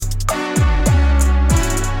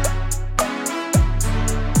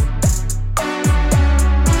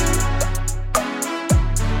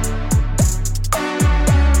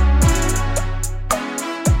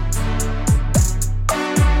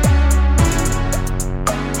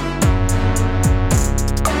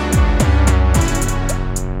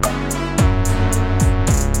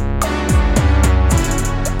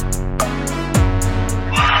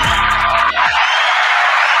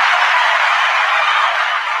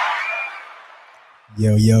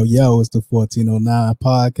Yo, yo, yo, it's the 1409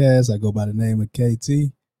 podcast. I go by the name of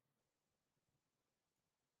KT.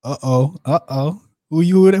 Uh-oh.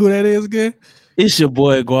 Who that is again? It's your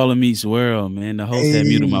boy Guala Meets World, man. The host had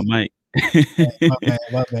muted my Hey, mic.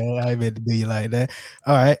 my bad. I ain't meant to do you like that.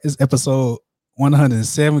 All right, it's episode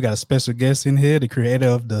 107. We got a special guest in here, the creator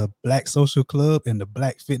of the Black Social Club and the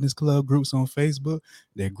Black Fitness Club groups on Facebook.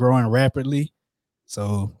 They're growing rapidly.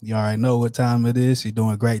 So you already know what time it is. She's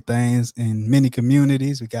doing great things in many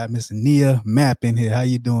communities. We got Miss Nia Map in here. How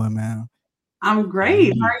you doing, man? I'm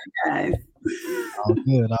great. How are you guys? All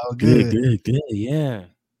good, all Good, good. good, yeah.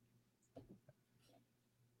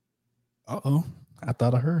 Uh-oh. I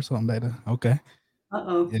thought I heard something later. Okay.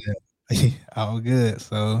 Uh-oh. Yeah. All good.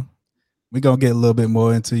 So we're gonna get a little bit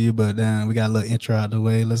more into you, but then we got a little intro out the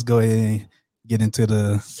way. Let's go ahead and get into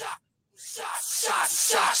the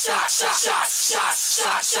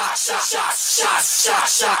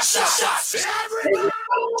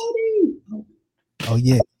oh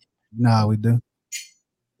yeah. Nah, we do.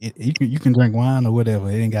 You can drink wine or whatever.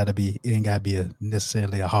 It ain't gotta be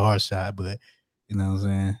necessarily a hard shot, but you know what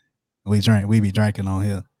I'm saying? We be drinking on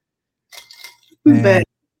here. And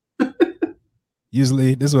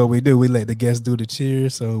usually this is what we do. We let the guests do the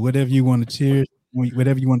cheers. So whatever you want to cheers,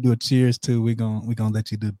 whatever you want to do a cheers to, we're gonna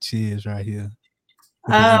let you do the cheers right here.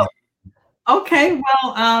 Okay. Well,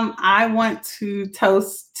 I want to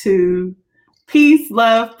toast to peace,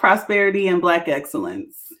 love, prosperity, and Black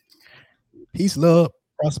excellence. Peace, love,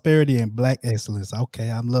 prosperity, and Black excellence. Okay,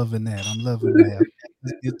 I'm loving that. Okay,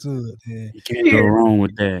 let's get to it. Yeah. You can't go wrong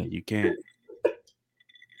with that. You can't.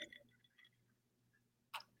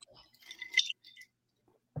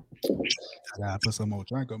 I gotta put some more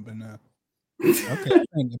drink up in there. Okay,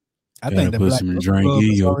 I think the put Black some Social drink Club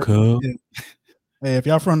in is your already- cup. yeah. Hey, if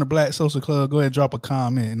y'all from the Black Social Club, go ahead and drop a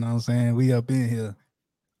comment. You know what I'm saying? We up in here.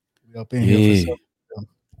 Yeah. For sure.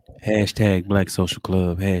 Hashtag Black Social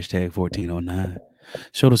Club. Hashtag 1409.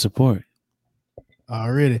 Show the support.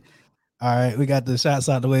 Already. All right, we got the shots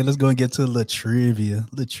out the way. Let's go and get to a little trivia.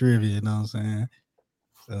 You know what I'm saying?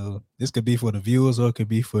 So this could be for the viewers or it could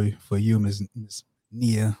be for you, Miss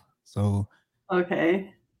Nia. So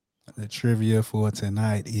okay. The trivia for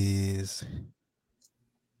tonight is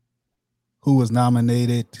who was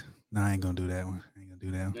nominated. No, I ain't gonna do that one. I ain't gonna do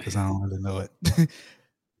that one because I don't really know it.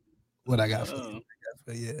 What I got for you.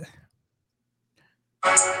 Yeah.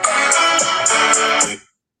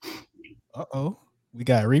 Uh-oh. We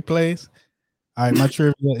got replays. All right, my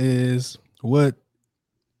trivia is what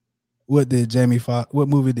movie did Jamie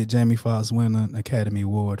Foxx win an Academy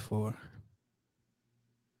Award for?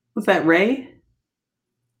 Was that Ray?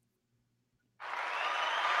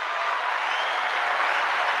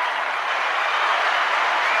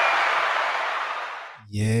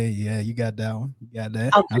 Yeah, you got that one. You got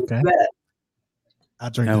that. Okay. I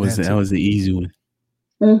drink that was the easy one.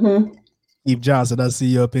 Mm-hmm. Steve Johnson, I see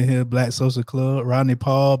you up in here. Black Social Club. Rodney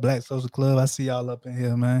Paul, Black Social Club. I see y'all up in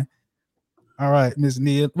here, man. All right, Miss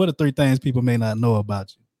Nia, what are 3 things people may not know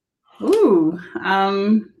about you? Ooh,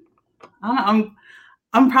 I'm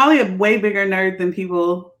probably a way bigger nerd than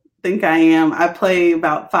people think I am. I play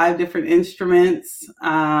about 5 different instruments.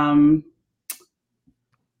 I'm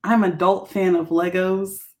an adult fan of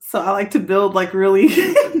Legos, so I like to build like really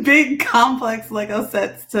big, complex Lego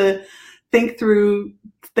sets to think through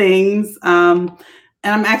things. And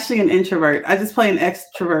I'm actually an introvert. I just play an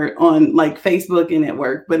extrovert on like Facebook and at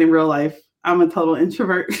work, but in real life, I'm a total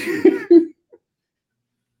introvert.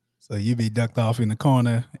 So you be ducked off in the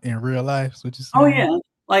corner in real life? What you saying? Oh yeah.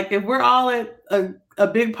 Like if we're all at a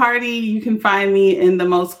big party, you can find me in the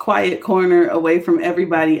most quiet corner away from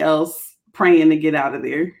everybody else praying to get out of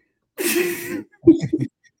there.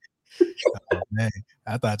 Oh, man.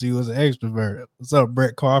 I thought you was an extrovert. What's up,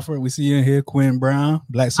 Brett Crawford? We see you in here. Quinn Brown,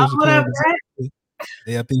 Black Social Club.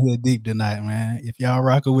 They up in here deep tonight, man. If y'all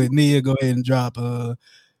rocking with Nia, go ahead and drop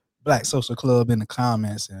Black Social Club in the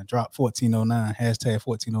comments and drop 1409, hashtag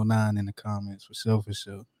 1409 in the comments for sure.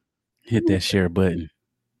 Hit that share button.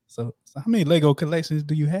 So how many Lego collections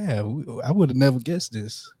do you have? I would have never guessed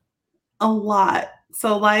this. A lot.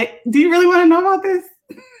 So like, do you really want to know about this?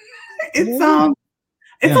 It's a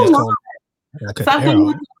lot. So I've done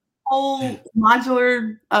like a whole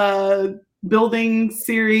modular building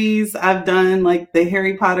series. I've done like the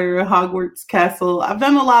Harry Potter Hogwarts castle. I've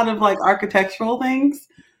done a lot of like architectural things.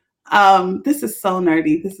 This is so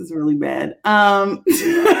nerdy. This is really bad. But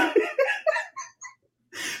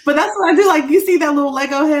that's what I do. Like, you see that little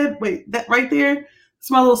Lego head? Wait, that right there? It's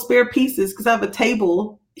my little spare pieces because I have a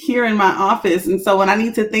table here in my office. And so when I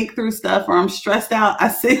need to think through stuff or I'm stressed out, I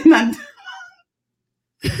sit and I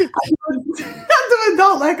do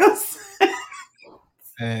adult Legos.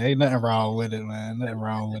 Hey, ain't nothing wrong with it, man. Nothing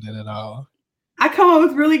wrong with it at all. I come up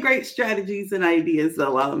with really great strategies and ideas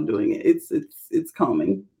though while I'm doing it. It's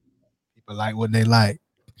calming. People like what they like.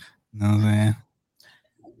 You know what I'm saying?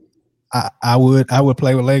 I would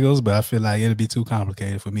play with Legos, but I feel like it'd be too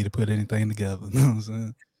complicated for me to put anything together. You know what I'm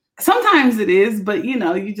saying? Sometimes it is, but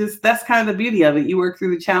that's kind of the beauty of it. You work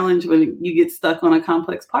through the challenge when you get stuck on a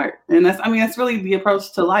complex part. And that's really the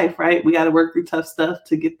approach to life, right? We got to work through tough stuff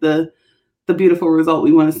to get the beautiful result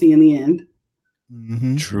we want to see in the end.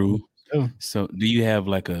 Mm-hmm. True. So do you have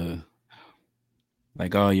like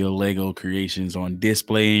all your Lego creations on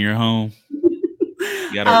display in your home?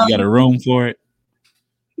 You got a room for it?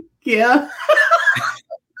 Yeah.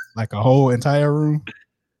 Like a whole entire room?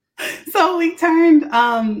 So we turned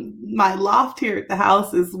my loft here at the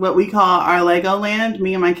house is what we call our Lego land,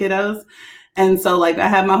 me and my kiddos. And so like I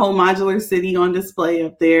have my whole modular city on display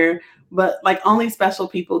up there, but like only special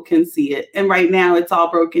people can see it. And right now it's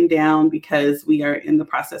all broken down because we are in the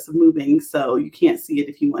process of moving. So you can't see it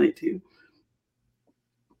if you wanted to.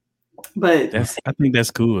 But I think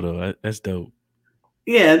that's cool though. That's dope.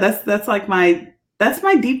 Yeah, that's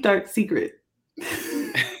my deep dark secret.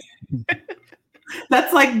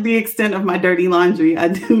 That's like the extent of my dirty laundry. I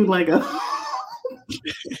do Lego.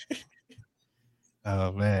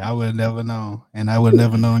 Oh man, I would have never known. And I would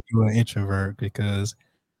never known you were an introvert because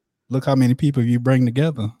look how many people you bring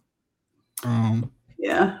together.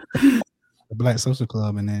 Yeah. The Black Social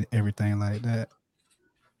Club and then everything like that.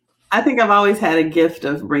 I think I've always had a gift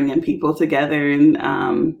of bringing people together. And,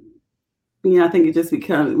 I think it just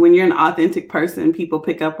becomes, when you're an authentic person, people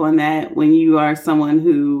pick up on that. When you are someone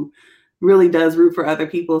who really does root for other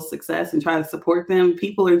people's success and try to support them,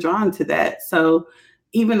 people are drawn to that. So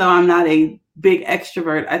even though I'm not a big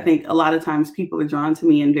extrovert, I think a lot of times people are drawn to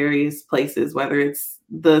me in various places, whether it's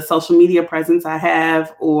the social media presence I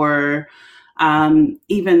have or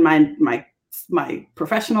even my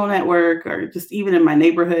professional network or just even in my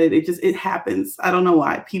neighborhood. It happens. I don't know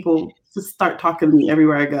why. People just start talking to me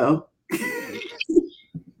everywhere I go.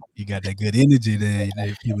 You got that good energy there.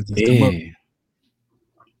 People just come up.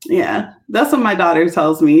 Yeah, that's what my daughter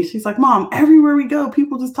tells me. She's like, Mom, everywhere we go,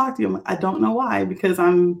 people just talk to you. I'm like, I don't know why, because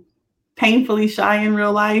I'm painfully shy in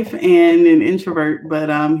real life and an introvert, but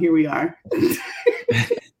here we are.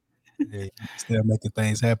 Yeah, still making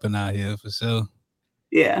things happen out here for sure.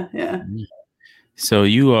 Yeah. So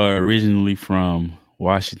you are originally from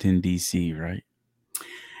Washington, D.C., right?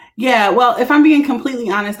 Yeah, well, if I'm being completely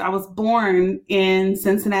honest, I was born in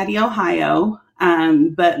Cincinnati, Ohio.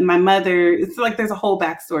 But my mother, it's like there's a whole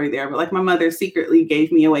backstory there, but like my mother secretly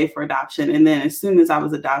gave me away for adoption. And then as soon as I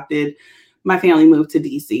was adopted, my family moved to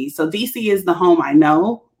DC. So DC is the home I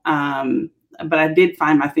know. But I did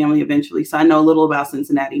find my family eventually. So I know a little about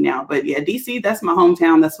Cincinnati now. But yeah, DC, that's my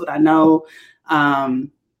hometown. That's what I know.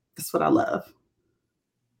 That's what I love.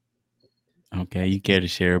 Okay. You care to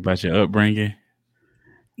share about your upbringing?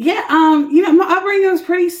 Yeah, my upbringing was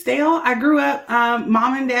pretty stale. I grew up,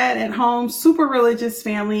 mom and dad at home, super religious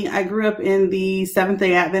family. I grew up in the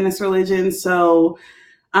Seventh-day Adventist religion. So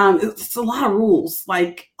it's a lot of rules,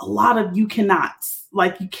 like a lot of you cannots.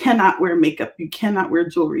 Like you cannot wear makeup, you cannot wear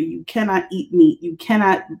jewelry, you cannot eat meat, you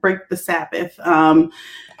cannot break the Sabbath.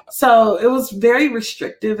 So it was very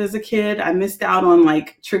restrictive as a kid. I missed out on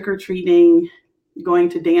like trick-or-treating, going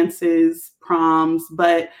to dances, proms,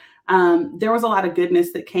 but there was a lot of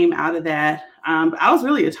goodness that came out of that. I was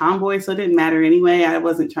really a tomboy, so it didn't matter anyway. I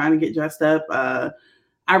wasn't trying to get dressed up.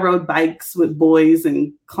 I rode bikes with boys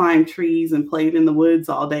and climbed trees and played in the woods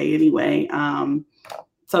all day anyway.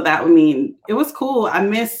 So that would mean it was cool. I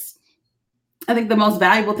think the most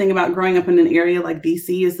valuable thing about growing up in an area like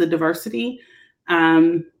DC is the diversity.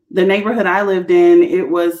 The neighborhood I lived in, it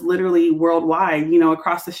was literally worldwide.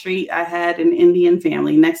 Across the street, I had an Indian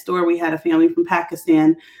family. Next door, we had a family from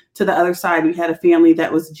Pakistan. To the other side, we had a family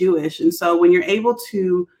that was Jewish. And so when you're able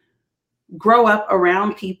to grow up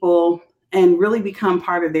around people and really become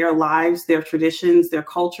part of their lives, their traditions, their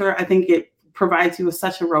culture, I think it provides you with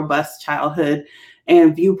such a robust childhood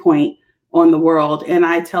and viewpoint on the world. And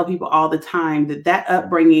I tell people all the time that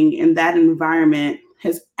upbringing and that environment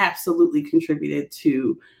has absolutely contributed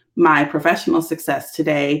to my professional success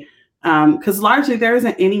today. Because largely there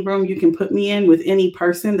isn't any room you can put me in with any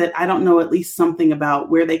person that I don't know at least something about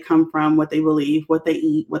where they come from, what they believe, what they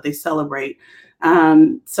eat, what they celebrate.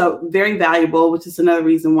 So very valuable, which is another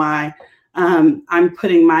reason why I'm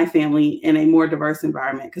putting my family in a more diverse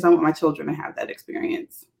environment because I want my children to have that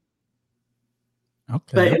experience.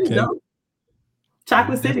 Okay.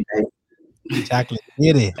 Chocolate City, baby. Chocolate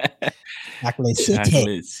City.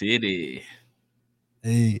 Chocolate City.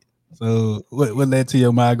 Hey, so what led to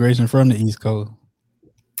your migration from the East Coast?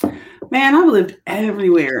 Man, I've lived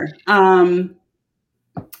everywhere. Let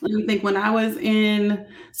me think. When I was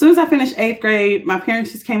as soon as I finished 8th grade, my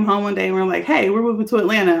parents just came home one day and were like, "Hey, we're moving to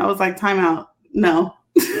Atlanta." I was like, "Time out. No,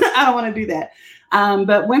 I don't want to do that."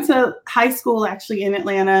 But went to high school actually in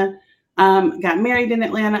Atlanta. Got married in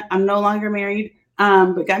Atlanta. I'm no longer married,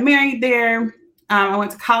 but got married there. I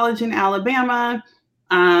went to college in Alabama.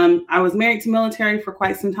 I was married to military for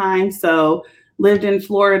quite some time, so lived in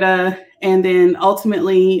Florida, and then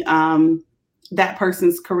ultimately that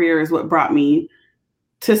person's career is what brought me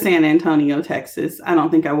to San Antonio, Texas. I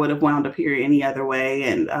don't think I would have wound up here any other way.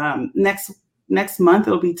 And next month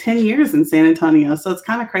it'll be 10 years in San Antonio, so it's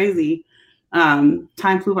kind of crazy.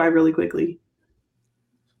 Time flew by really quickly.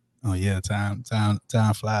 Oh yeah, time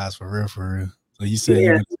flies for real. So you said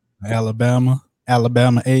you went to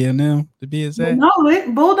Alabama A&M to be exact. No,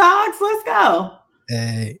 Bulldogs, let's go.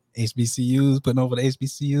 Hey, HBCUs, putting over the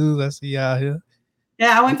HBCUs. I see y'all here.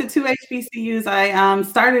 Yeah, I went to 2 HBCUs. I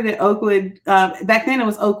started at Oakwood. Back then it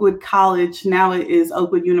was Oakwood College. Now it is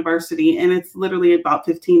Oakwood University, and it's literally about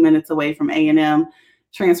 15 minutes away from A&M.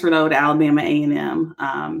 Transferred over to Alabama A&M.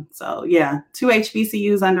 So yeah, 2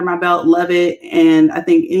 HBCUs under my belt. Love it. And I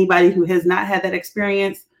think anybody who has not had that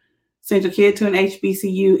experience, send your kid to an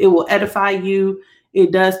HBCU. It will edify you.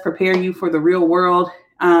 It does prepare you for the real world.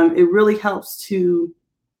 It really helps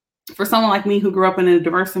for someone like me who grew up in a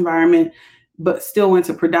diverse environment, but still went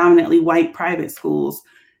to predominantly white private schools.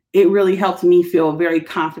 It really helped me feel very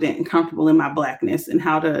confident and comfortable in my Blackness and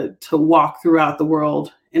how to walk throughout the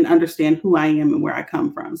world and understand who I am and where I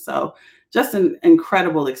come from. So just an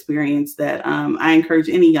incredible experience that I encourage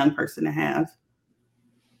any young person to have.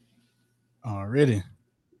 Already.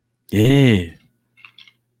 Yeah.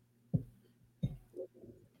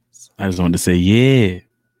 I just wanted to say, yeah.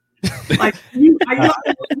 Like,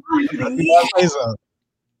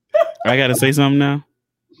 I got to say something now?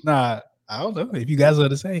 Nah, I don't know if you guys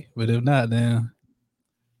want to say, but if not, then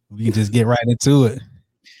we can just get right into it.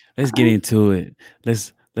 Let's get into it.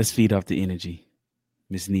 Let's feed off the energy,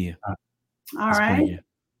 Miss Nia. All right.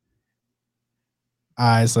 All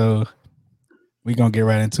right, so we're gonna get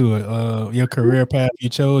right into it. Your career path you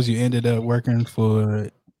chose, you ended up working for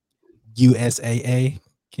USAA.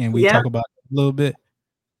 Can we talk about it a little bit?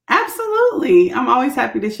 Absolutely. I'm always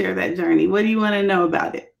happy to share that journey. What do you want to know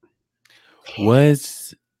about it?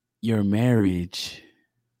 Was your marriage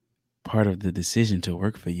part of the decision to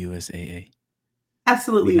work for USAA?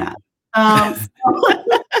 Absolutely not.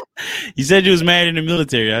 You said you was married in the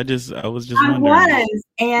military. I was just wondering. I was.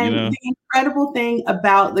 And the incredible thing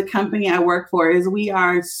about the company I work for is we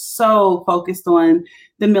are so focused on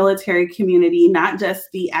the military community, not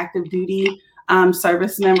just the active duty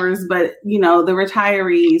service members, but the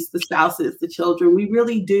retirees, the spouses, the children. We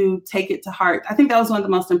really do take it to heart. I think that was one of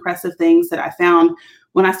the most impressive things that I found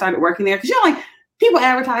when I started working there. Because like people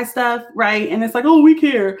advertise stuff, right? And it's like, oh, we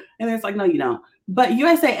care. And it's like, no, you don't. But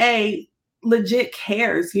USAA legit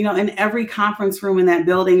cares. In every conference room in that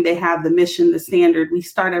building, they have the mission, the standard. We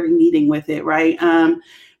start every meeting with it, right?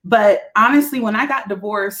 But honestly, when I got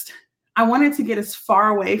divorced, I wanted to get as far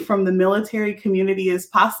away from the military community as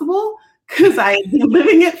possible, because I had been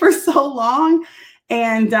living it for so long.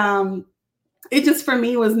 And it just, for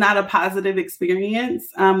me, was not a positive experience,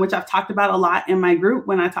 which I've talked about a lot in my group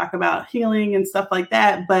when I talk about healing and stuff like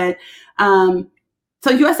that. But so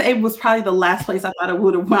USA was probably the last place I thought I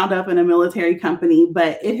would have wound up in a military company,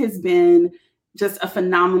 but it has been just a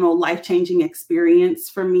phenomenal life-changing experience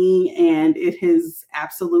for me. And it has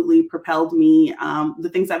absolutely propelled me, the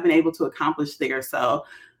things I've been able to accomplish there. So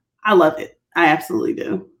I love it. I absolutely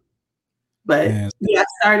do. But I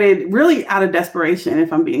started really out of desperation,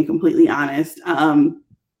 if I'm being completely honest.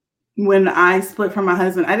 When I split from my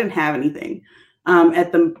husband, I didn't have anything.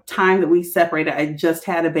 At the time that we separated, I just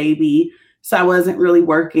had a baby. So I wasn't really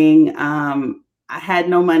working. I had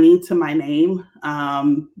no money to my name.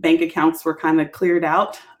 Bank accounts were kind of cleared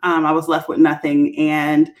out. I was left with nothing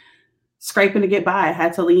and scraping to get by. I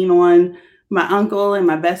had to lean on my uncle and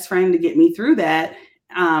my best friend to get me through that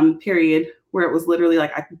period where it was literally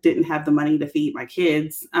like I didn't have the money to feed my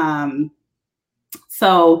kids.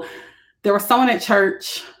 So there was someone at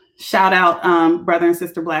church, shout out Brother and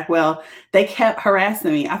Sister Blackwell. They kept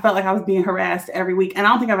harassing me. I felt like I was being harassed every week. And I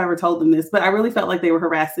don't think I've ever told them this, but I really felt like they were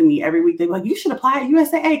harassing me every week. They were like, you should apply at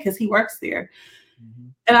USAA because he works there. Mm-hmm.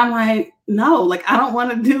 And I'm like, no, like, I don't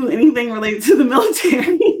want to do anything related to the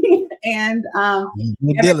military. And I'm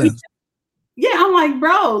like,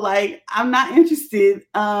 bro, like, I'm not interested.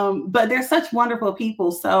 But they're such wonderful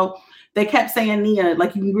people. So they kept saying, Nia,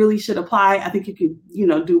 like, you really should apply. I think you could,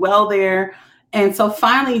 do well there. And so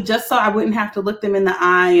finally, just so I wouldn't have to look them in the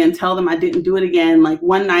eye and tell them I didn't do it again, like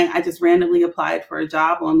one night I just randomly applied for a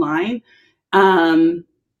job online. And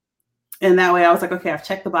that way I was like, okay, I've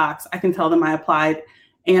checked the box. I can tell them I applied.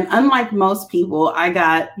 And unlike most people, I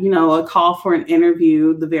got, a call for an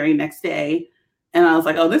interview the very next day. And I was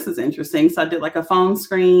like, oh, this is interesting. So I did like a phone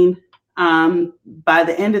screen. By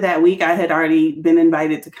the end of that week, I had already been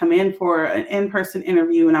invited to come in for an in-person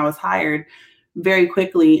interview, and I was hired very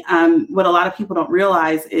quickly. What a lot of people don't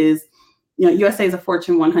realize is, USA is a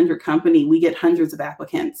Fortune 100 company. We get hundreds of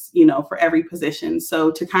applicants, for every position.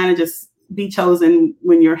 So to kind of just be chosen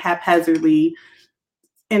when you're haphazardly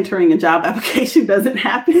entering a job application doesn't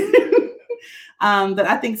happen. But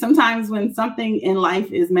I think sometimes when something in life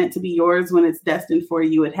is meant to be yours, when it's destined for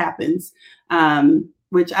you, it happens,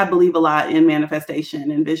 which I believe a lot in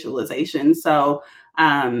manifestation and visualization. So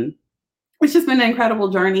it's just been an incredible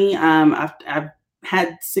journey. I've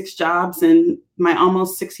had 6 jobs in my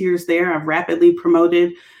almost 6 years there. I've rapidly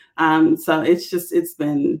promoted. So it's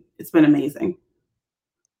been amazing.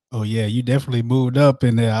 Oh yeah, you definitely moved up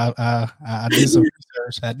in there. I did some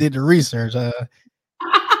research. I did the research. I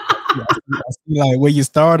see like where you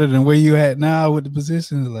started and where you at now with the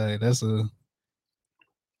positions. Like that's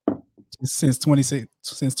since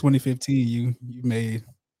 2015, you made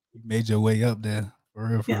your way up there. For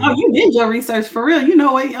real. Oh, you did your research for real. You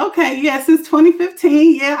know what? Okay, yeah, since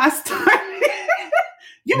 2015, yeah, I started.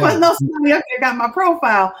 You must know somebody up there got my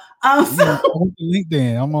profile. So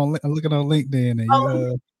LinkedIn. I'm looking on LinkedIn, and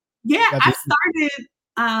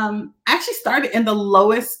I actually started in the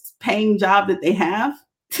lowest paying job that they have,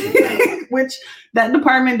 which that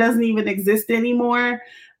department doesn't even exist anymore.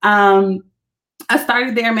 I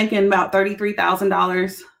started there making about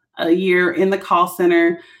 $33,000 a year in the call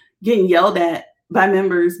center, getting yelled at by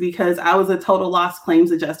members because I was a total loss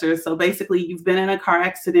claims adjuster. So basically, you've been in a car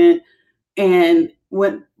accident, and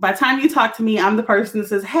by the time you talk to me, I'm the person that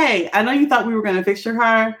says, "Hey, I know you thought we were going to fix your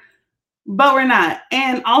car, but we're not.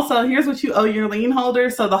 And also, here's what you owe your lien holder."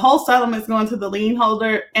 So the whole settlement's going to the lien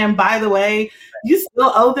holder. And by the way, you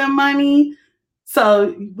still owe them money.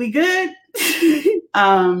 So we good?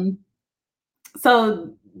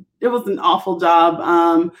 So it was an awful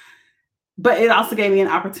job. But it also gave me an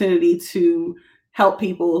opportunity to help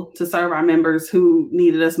people, to serve our members who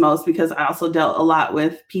needed us most, because I also dealt a lot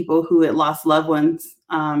with people who had lost loved ones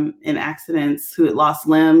in accidents, who had lost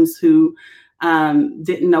limbs, who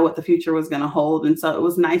didn't know what the future was going to hold. And so it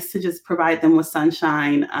was nice to just provide them with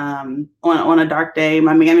sunshine on a dark day.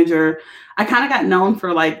 My manager, I kind of got known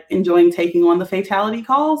for like enjoying taking on the fatality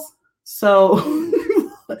calls. So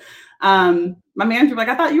my manager was like,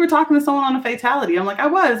 "I thought you were talking to someone on a fatality." I'm like, "I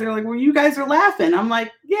was." They're like, "Well, you guys are laughing." I'm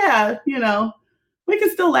like, "Yeah, we can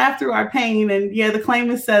still laugh through our pain. And yeah, the claim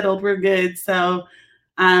is settled. We're good." So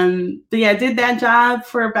I did that job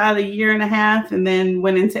for about 1.5 years, and then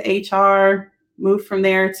went into HR, moved from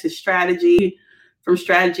there to strategy, from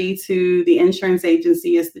strategy to the insurance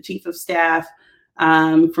agency as the chief of staff,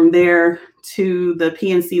 from there to the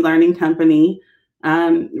PNC Learning Company,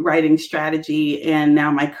 writing strategy, and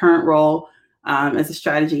now my current role as a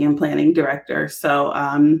strategy and planning director. So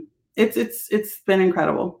it's been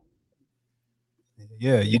incredible.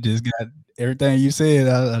 Yeah, you just got everything you said.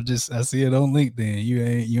 I see it on LinkedIn.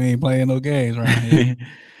 You ain't playing no games right here.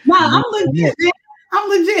 No, I'm legit. Man. I'm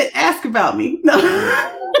legit. Ask about me. No.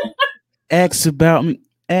 Ask about me.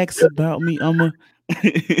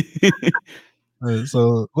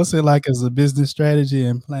 So what's it like as a business strategy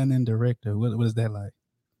and planning director? What is that like?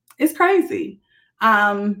 It's crazy.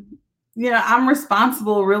 I'm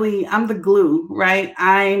responsible, really. I'm the glue, right?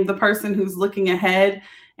 I'm the person who's looking ahead,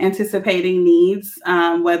 anticipating needs,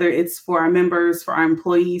 whether it's for our members, for our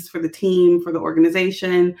employees, for the team, for the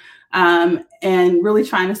organization, and really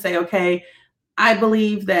trying to say, okay, I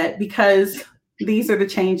believe that because these are the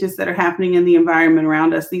changes that are happening in the environment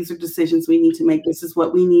around us, these are decisions we need to make, this is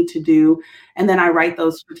what we need to do. And then I write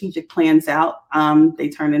those strategic plans out. They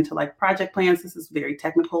turn into like project plans. This is very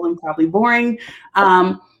technical and probably boring.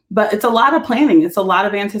 But it's a lot of planning. It's a lot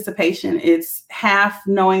of anticipation. It's half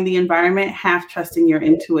knowing the environment, half trusting your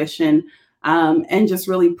intuition, and just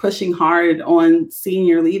really pushing hard on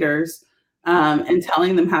senior leaders and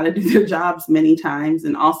telling them how to do their jobs many times,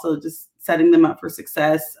 and also just setting them up for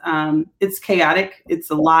success. It's chaotic.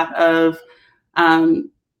 It's a lot of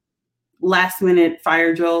last minute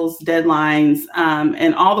fire drills, deadlines,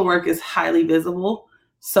 and all the work is highly visible.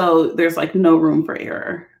 So there's like no room for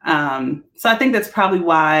error. So I think that's probably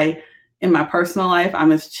why in my personal life,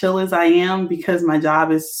 I'm as chill as I am, because my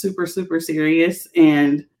job is super, super serious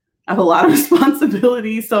and I have a lot of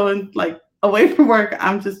responsibility. So away from work,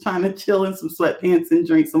 I'm just trying to chill in some sweatpants and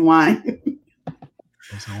drink some wine.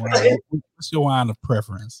 So what's your wine of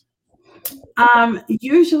preference?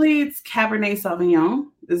 Usually it's Cabernet Sauvignon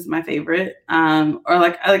is my favorite. Or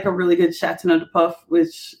like I like a really good Chateauneuf de Puff,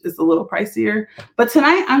 which is a little pricier. But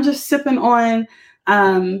tonight I'm just sipping on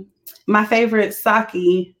my favorite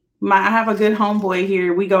sake. I have a good homeboy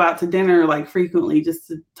here. We go out to dinner like frequently just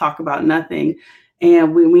to talk about nothing.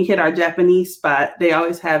 And when we hit our Japanese spot, they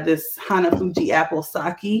always have this Hanafuji apple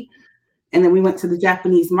sake. And then we went to the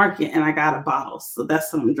Japanese market and I got a bottle. So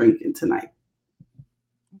that's what I'm drinking tonight.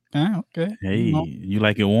 Okay. Hey, you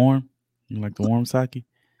like it warm? You like the warm sake?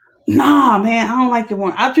 Nah, man, I don't like it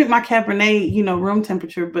warm. I'll drink my Cabernet, room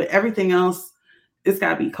temperature, but everything else, it's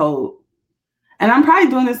got to be cold. And I'm probably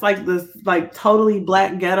doing this like totally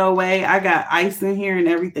black ghetto way. I got ice in here and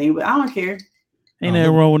everything, but I don't care. Ain't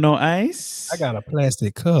nothing wrong with no ice. I got a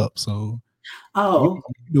plastic cup, so you're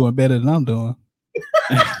doing better than I'm doing.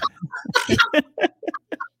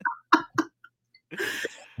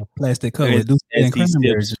 A plastic cup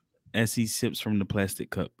as he sips from the plastic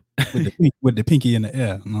cup with the pinky in the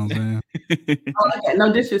air. You know what I'm saying? Okay.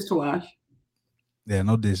 No dishes to wash. Yeah,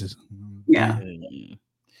 no dishes. Yeah.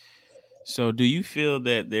 So, do you feel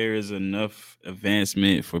that there is enough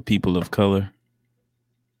advancement for people of color?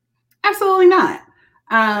 Absolutely not.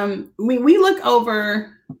 We look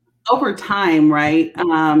over time, right?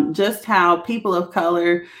 Just how people of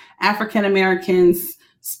color, African Americans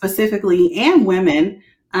specifically, and women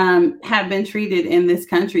have been treated in this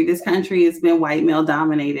country. This country has been white male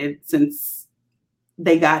dominated since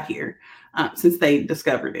they got here, since they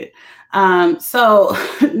discovered it. So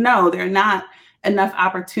no, there are not enough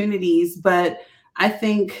opportunities, but I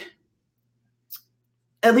think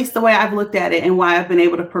at least the way I've looked at it and why I've been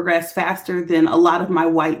able to progress faster than a lot of my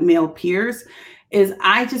white male peers is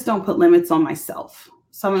I just don't put limits on myself.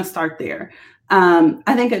 So I'm going to start there.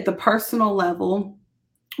 I think at the personal level,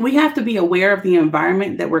 we have to be aware of the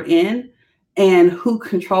environment that we're in and who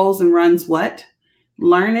controls and runs what,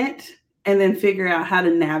 learn it, and then figure out how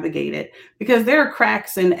to navigate it. Because there are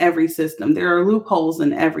cracks in every system. There are loopholes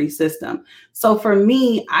in every system. So for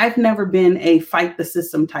me, I've never been a fight the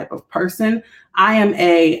system type of person. I am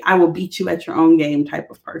I will beat you at your own game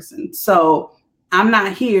type of person. So I'm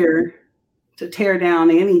not here to tear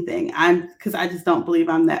down anything. Because I just don't believe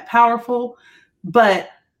I'm that powerful. But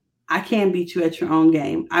I can beat you at your own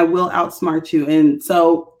game. I will outsmart you. And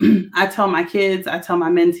so I tell my kids, I tell my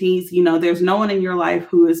mentees, there's no one in your life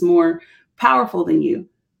who is more powerful than you.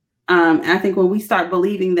 And I think when we start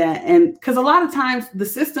believing that, and because a lot of times the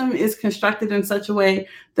system is constructed in such a way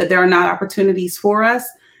that there are not opportunities for us.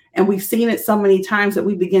 And we've seen it so many times that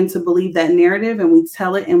we begin to believe that narrative and we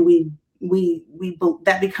tell it and we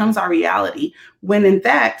that becomes our reality. When in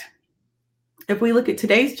fact, if we look at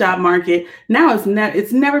today's job market, now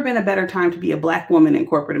it's never been a better time to be a Black woman in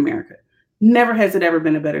corporate America. Never has it ever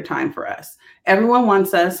been a better time for us. Everyone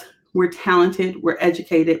wants us. We're talented. We're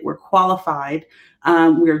educated. We're qualified.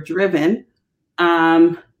 We're driven.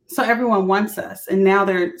 So everyone wants us. And now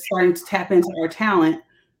they're starting to tap into our talent.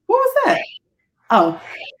 What was that? Oh.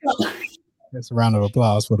 That's a round of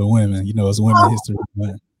applause for the women. It's Women History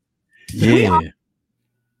Month. Yeah.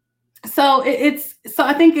 So so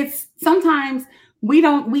I think it's sometimes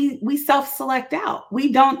we self-select out.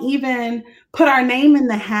 We don't even put our name in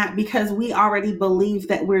the hat because we already believe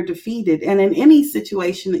that we're defeated. And in any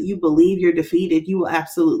situation that you believe you're defeated, you will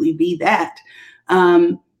absolutely be that.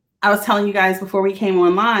 I was telling you guys before we came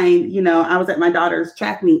online, I was at my daughter's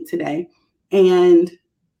track meet today and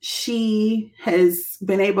she has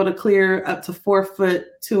been able to clear up to 4 foot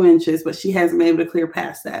 2 inches, but she hasn't been able to clear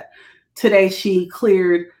past that. Today, she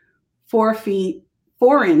cleared 4 feet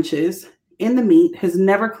 4 inches in the meet, has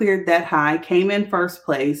never cleared that high, came in first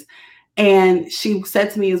place. And she said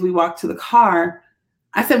to me as we walked to the car,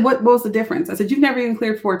 I said, what was the difference? I said, you've never even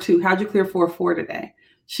cleared 4.2. How'd you clear 4.4 today?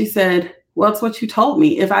 She said, well, it's what you told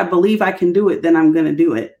me. If I believe I can do it, then I'm going to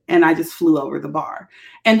do it. And I just flew over the bar.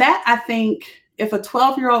 And that, I think, if a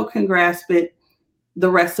 12-year-old can grasp it, the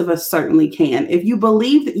rest of us certainly can. If you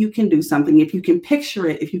believe that you can do something, if you can picture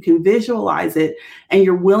it, if you can visualize it, and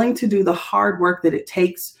you're willing to do the hard work that it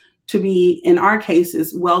takes to be, in our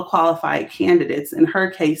cases, well-qualified candidates, in her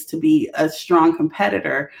case, to be a strong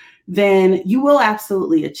competitor, then you will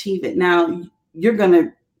absolutely achieve it. Now, you're going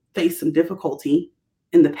to face some difficulty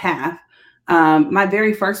in the path. My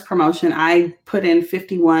very first promotion, I put in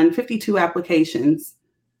 52 applications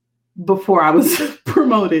before I was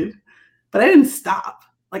promoted. But I didn't stop.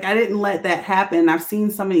 Like, I didn't let that happen. I've seen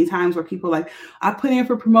so many times where people are like, I put in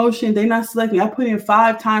for promotion. They're not selecting me. I put in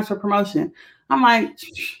 5 times for promotion. I'm like,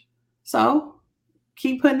 so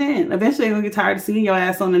keep putting in. Eventually, they're going to get tired of seeing your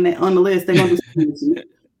ass on the list. They're going to do something.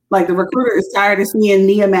 Like the recruiter is tired of seeing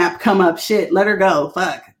Nia Map come up. Shit, let her go.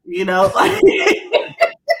 Fuck. You know, like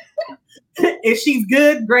if she's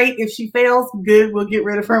good, great. If she fails, good. We'll get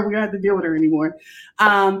rid of her. We don't have to deal with her anymore.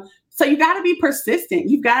 So you got to be persistent.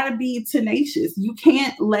 You've got to be tenacious. You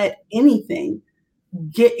can't let anything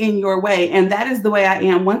get in your way. And that is the way I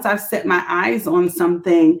am. Once I've set my eyes on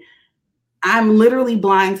something, I'm literally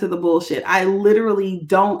blind to the bullshit. I literally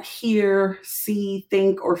don't hear, see,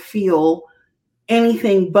 think, or feel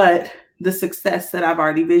anything but the success that I've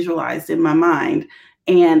already visualized in my mind.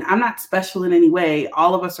 And I'm not special in any way.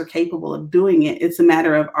 All of us are capable of doing it. It's a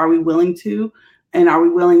matter of, are we willing to? And are we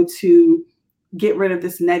willing to get rid of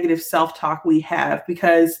this negative self-talk we have?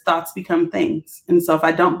 Because thoughts become things. And so if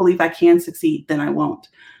I don't believe I can succeed, then I won't.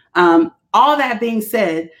 All that being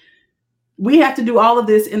said, we have to do all of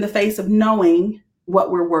this in the face of knowing what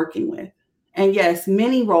we're working with. And yes,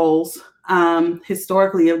 many roles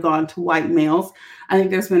historically have gone to white males. I think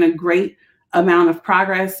there's been a great amount of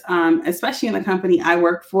progress, especially in the company I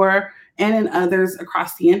work for and in others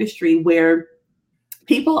across the industry, where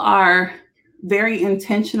people are very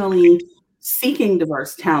intentionally seeking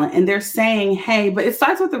diverse talent. And they're saying, hey, but it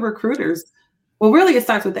starts with the recruiters. Well, really, it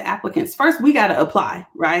starts with the applicants. First, we got to apply,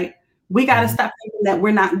 right? We got to stop thinking that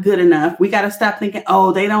we're not good enough. We got to stop thinking,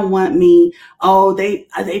 oh, they don't want me. Oh, they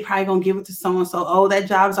probably going to give it to so-and-so. Oh, that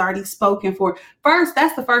job's already spoken for. First,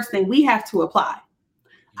 that's the first thing. We have to apply.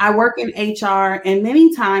 I work in HR, and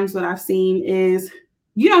many times what I've seen is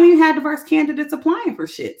you don't even have diverse candidates applying for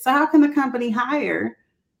shit. So how can the company hire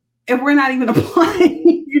if we're not even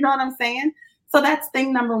applying? You know what I'm saying? So that's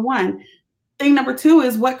thing number one. Thing number two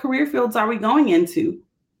is, what career fields are we going into?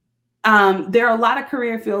 There are a lot of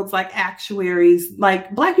career fields like actuaries,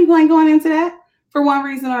 like Black people ain't going into that for one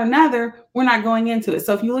reason or another. We're not going into it.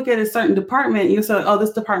 So if you look at a certain department, you say, oh,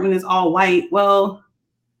 this department is all white. Well,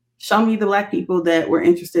 show me the Black people that were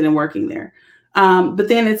interested in working there. But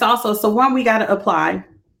then it's also, so one, we got to apply.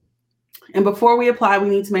 And before we apply, we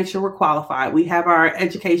need to make sure we're qualified. We have our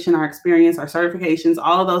education, our experience, our certifications,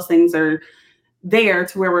 all of those things are there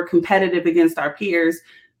to where we're competitive against our peers.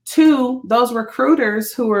 Two, those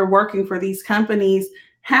recruiters who are working for these companies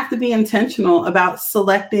have to be intentional about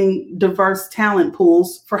selecting diverse talent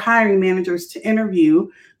pools for hiring managers to interview,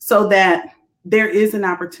 so that there is an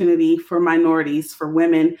opportunity for minorities, for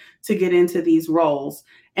women to get into these roles.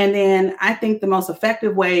 And then I think the most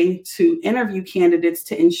effective way to interview candidates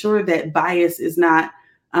to ensure that bias is not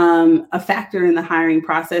a factor in the hiring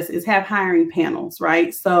process is have hiring panels,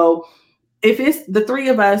 right? So if it's the three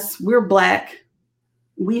of us, we're Black,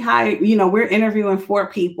 we hire, we're interviewing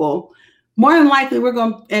 4 people, more than likely we're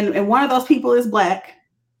going, and one of those people is Black,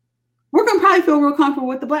 we're going to probably feel real comfortable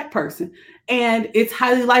with the Black person. And it's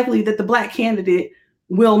highly likely that the Black candidate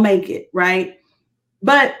will make it, right?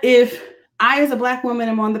 But if I, as a Black woman,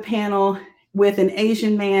 am on the panel with an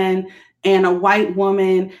Asian man and a white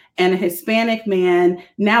woman and a Hispanic man,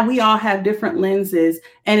 now we all have different lenses,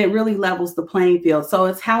 and it really levels the playing field. So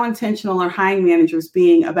it's how intentional are hiring managers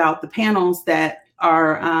being about the panels that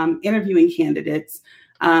are interviewing candidates.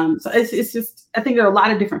 So it's just, I think there are a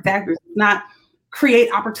lot of different factors. It's not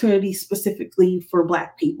create opportunities specifically for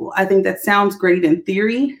Black people. I think that sounds great in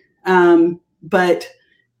theory, but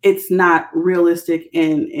it's not realistic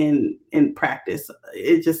in practice.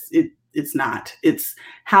 It's not. It's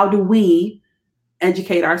how do we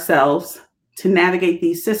educate ourselves to navigate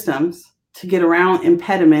these systems, to get around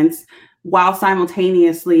impediments, while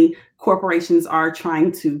simultaneously corporations are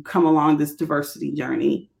trying to come along this diversity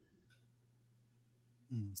journey.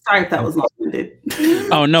 Sorry if that was long-winded.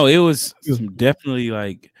 Oh no, it was definitely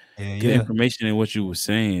like good information in what you were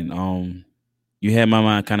saying. You had my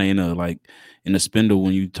mind kind of in a spindle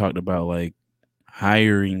when you talked about like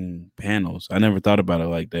hiring panels. I never thought about it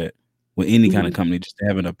like that with any kind of company, just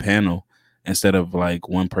having a panel instead of like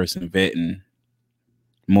one person vetting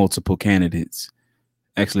multiple candidates.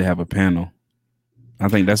 Actually have a panel. I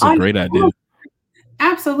think that's a great idea.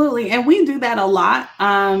 Absolutely. And we do that a lot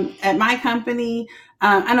at my company.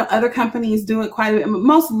 I know other companies do it quite a bit.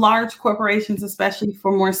 Most large corporations, especially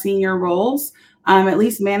for more senior roles, at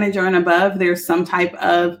least manager and above, there's some type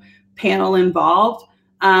of panel involved.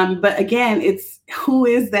 But again, it's who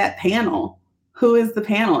is that panel? Who is the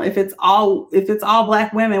panel? If it's all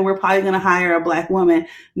Black women, we're probably going to hire a Black woman,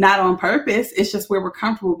 not on purpose. It's just where we're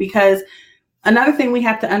comfortable. Because another thing we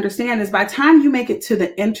have to understand is by the time you make it to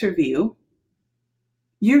the interview,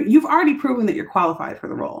 you've already proven that you're qualified for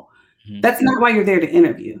the role. Mm-hmm. That's not why you're there to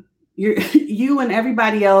interview. You and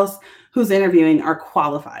everybody else who's interviewing are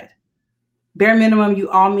qualified. Bare minimum, you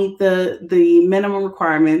all meet the minimum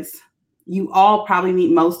requirements. You all probably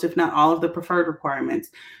meet most, if not all, of the preferred requirements.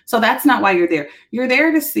 So that's not why you're there. You're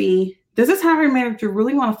there to see, does this hiring manager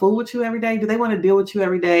really want to fool with you every day? Do they want to deal with you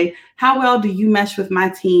every day? How well do you mesh with my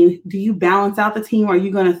team? Do you balance out the team, or are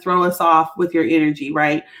you going to throw us off with your energy,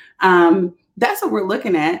 right? That's what we're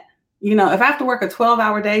looking at. You know, if I have to work a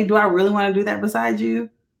 12-hour day, do I really want to do that beside you?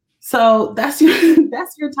 So that's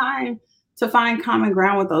your time to find common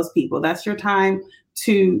ground with those people. That's your time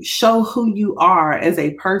to show who you are as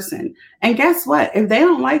a person. And guess what? If they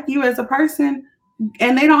don't like you as a person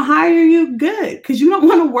and they don't hire you, good, because you don't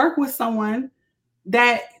want to work with someone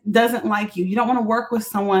that doesn't like you. You don't want to work with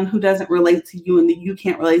someone who doesn't relate to you and that you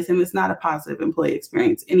can't relate to them. It's not a positive employee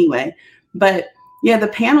experience anyway. But yeah, the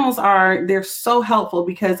panels they're so helpful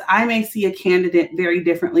because I may see a candidate very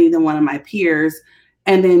differently than one of my peers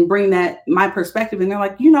and then bring my perspective. And they're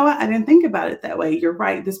like, you know what? I didn't think about it that way. You're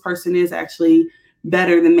right. This person is actually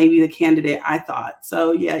better than maybe the candidate I thought.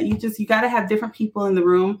 So yeah, you got to have different people in the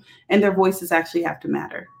room and their voices actually have to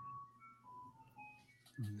matter.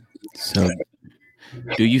 So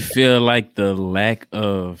do you feel like the lack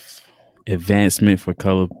of advancement for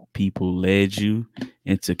colored people led you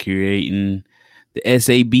into creating the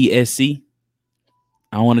SABSC?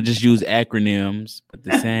 I want to just use acronyms, but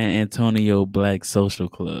the San Antonio Black Social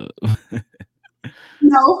Club.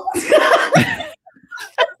 No.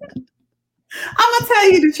 I'm gonna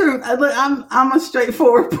tell you the truth. I'm a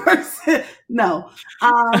straightforward person. No.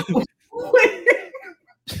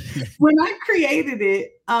 When I created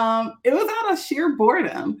it, it was out of sheer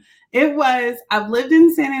boredom. I've lived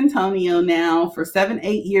in San Antonio now for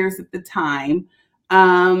 7-8 years at the time.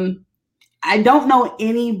 I don't know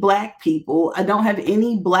any Black people. I don't have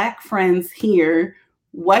any Black friends here.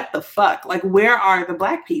 What the fuck? Like, where are the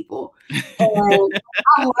Black people? And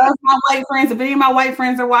I love my white friends. If any of my white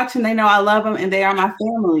friends are watching, they know I love them and they are my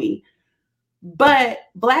family. But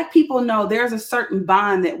Black people know there's a certain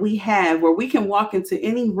bond that we have where we can walk into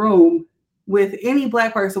any room with any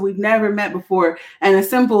Black person we've never met before, and a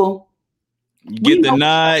simple you get the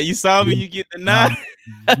nod. You saw me, you get the nod.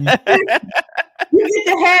 You get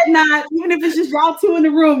the head nod, even if it's just y'all two in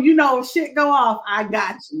the room, you know, shit go off. I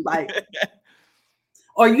got you. Like,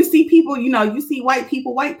 or you see people, you know, you see white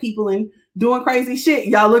people and doing crazy shit.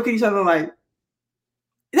 Y'all look at each other like,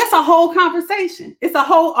 that's a whole conversation. It's a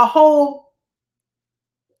whole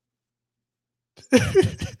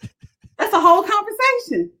that's a whole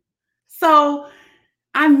conversation. So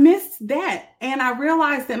I missed that. And I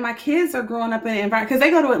realized that my kids are growing up in an environment, because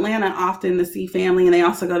they go to Atlanta often to see family, and they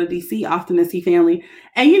also go to DC often to see family.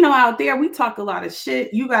 And, you know, out there, we talk a lot of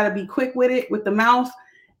shit. You got to be quick with it, with the mouth.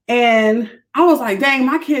 And I was like, dang,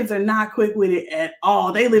 my kids are not quick with it at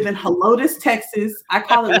all. They live in Helotes, Texas. I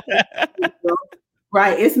call it,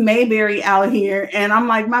 right? It's Mayberry out here. And I'm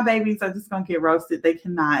like, my babies are just going to get roasted. They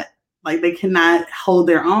cannot hold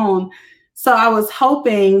their own. So I was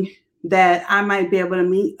hoping that I might be able to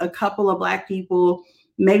meet a couple of Black people.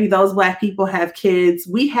 Maybe those Black people have kids.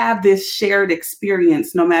 We have this shared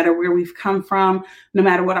experience, no matter where we've come from, no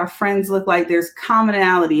matter what our friends look like. There's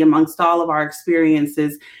commonality amongst all of our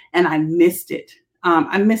experiences. And I missed it.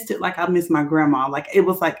 I missed it like I miss my grandma. Like, it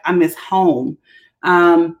was like I miss home.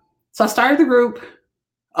 So I started the group,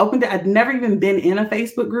 opened it. I'd never even been in a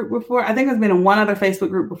Facebook group before. I think I've been in one other Facebook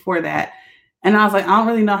group before that. And I was like, I don't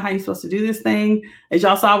really know how you're supposed to do this thing. As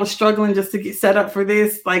y'all saw, I was struggling just to get set up for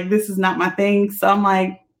this. Like, this is not my thing. So I'm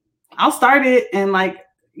like, I'll start it and, like,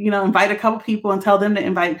 you know, invite a couple people and tell them to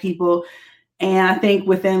invite people. And I think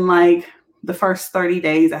within like the first 30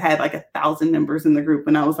 days, I had like 1,000 members in the group.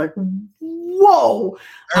 And I was like, whoa.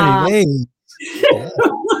 30 days.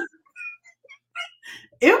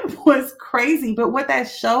 It was crazy. But what that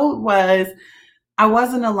showed was I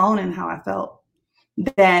wasn't alone in how I felt.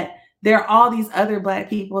 That there are all these other Black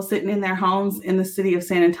people sitting in their homes in the city of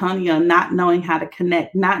San Antonio, not knowing how to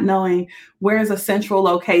connect, not knowing where's a central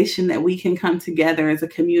location that we can come together as a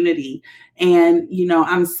community. And, you know,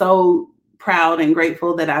 I'm so proud and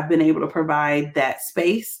grateful that I've been able to provide that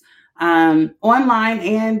space online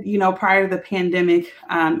and, you know, prior to the pandemic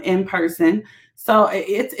in person. So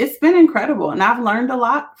it's been incredible. And I've learned a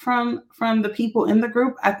lot from the people in the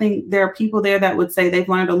group. I think there are people there that would say they've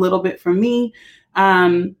learned a little bit from me.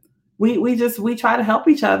 We try to help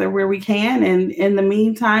each other where we can. And in the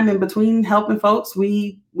meantime, in between helping folks,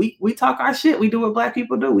 we talk our shit. We do what Black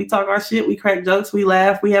people do. We talk our shit. We crack jokes. We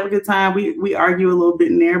laugh. We have a good time. We argue a little bit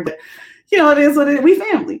in there, but you know, it is what it is. We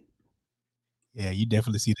family. Yeah, you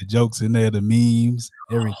definitely see the jokes in there, the memes,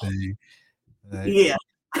 everything. Yeah.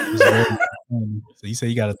 So you say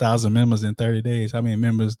you got 1,000 members in 30 days. How many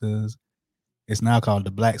members does? It's now called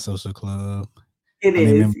the Black Social Club. It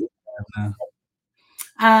is.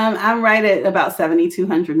 I'm right at about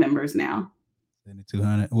 7,200 members now.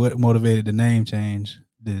 7,200. What motivated the name change?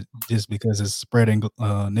 Just because it's spreading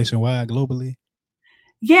nationwide, globally?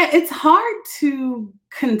 Yeah, it's hard to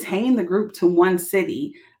contain the group to one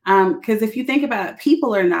city. Because if you think about it,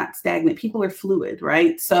 people are not stagnant, people are fluid,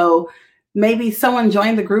 right? So maybe someone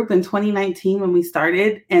joined the group in 2019 when we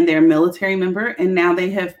started and they're a military member and now they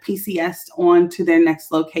have PCS'd on to their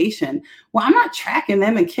next location. Well, I'm not tracking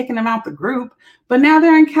them and kicking them out the group, but now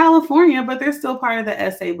they're in California, but they're still part of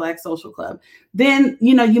the SA Black Social Club. Then,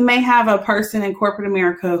 you may have a person in corporate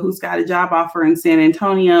America who's got a job offer in San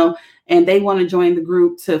Antonio and they want to join the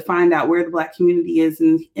group to find out where the Black community is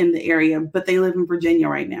in the area, but they live in Virginia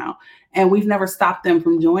right now. And we've never stopped them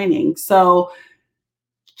from joining. So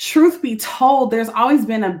truth be told, there's always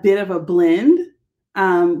been a bit of a blend.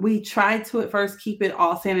 We tried to at first keep it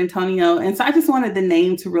all San Antonio. And so I just wanted the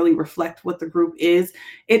name to really reflect what the group is.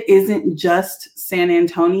 It isn't just San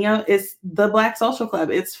Antonio. It's the Black Social Club.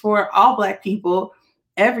 It's for all Black people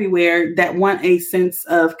everywhere that want a sense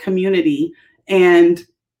of community. And,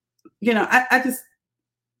 I just,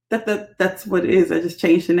 that's what it is. I just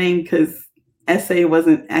changed the name because SA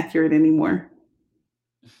wasn't accurate anymore.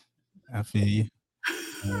 I feel you.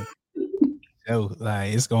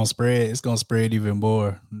 It's gonna spread even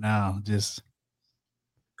more now. Just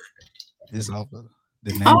off of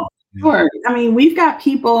the name. Oh, sure. I mean, we've got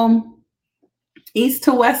people east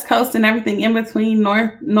to west coast and everything in between,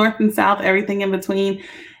 north and south, everything in between.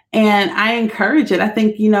 And I encourage it. I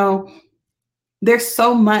think, there's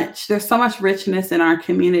so much richness in our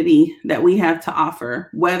community that we have to offer,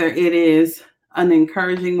 whether it is an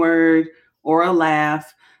encouraging word or a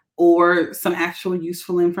laugh or some actual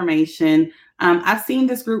useful information. I've seen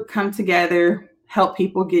this group come together, help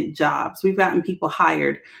people get jobs. We've gotten people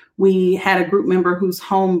hired. We had a group member whose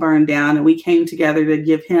home burned down and we came together to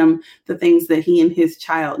give him the things that he and his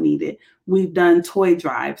child needed. We've done toy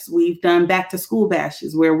drives. We've done back to school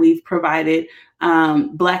bashes where we've provided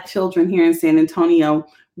Black children here in San Antonio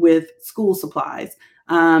with school supplies.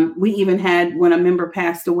 We even had, when a member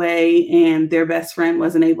passed away and their best friend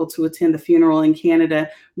wasn't able to attend the funeral in Canada,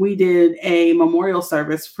 we did a memorial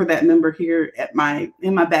service for that member here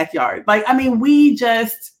in my backyard. We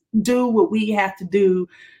just do what we have to do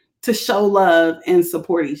to show love and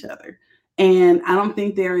support each other. And I don't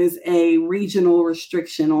think there is a regional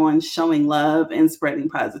restriction on showing love and spreading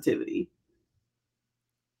positivity.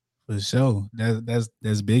 For sure.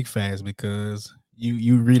 That's big facts because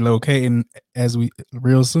you relocating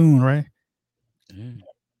real soon, right?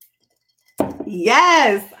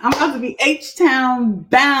 Yes, I'm about to be H-Town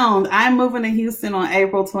bound. I'm moving to Houston on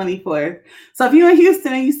April 24th. So if you're in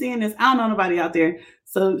Houston and you're seeing this, I don't know nobody out there.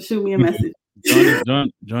 So shoot me a message.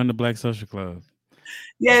 Join the Black Social Club.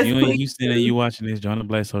 Yes, if you're in Houston and you watching this, join the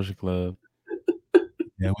Black Social Club.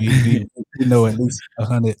 Yeah, we know at least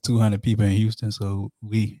 100, 200 people in Houston, so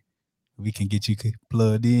we can get you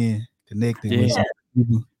plugged in, connected with some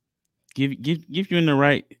people. Give you in the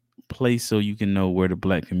right place so you can know where the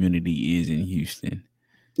Black community is in Houston.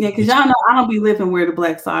 Yeah, because y'all know I don't be living where the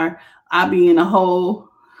Blacks are. I be in a whole.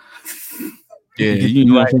 Yeah, you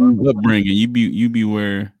know from upbringing. You be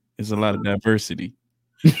where there's a lot of diversity.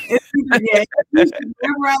 Wherever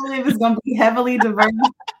I live is going to be heavily diverse,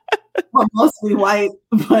 but mostly white.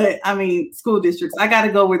 But I mean, school districts. I got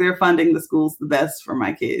to go where they're funding the schools the best for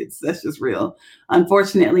my kids. That's just real.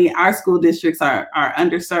 Unfortunately, our school districts are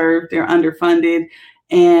underserved. They're underfunded,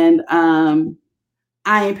 and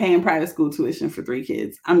I ain't paying private school tuition for 3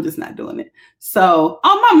 kids. I'm just not doing it. So,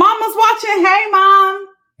 my mama's watching. Hey, mom.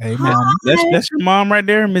 Hey, mom. That's your mom right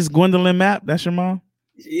there, Miss Gwendolyn Mapp. That's your mom.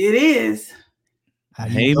 It is.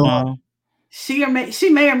 Hey, mom. She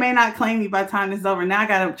may or may not claim me by the time this is over. Now I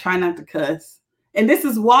gotta try not to cuss. And this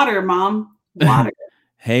is water, mom. Water.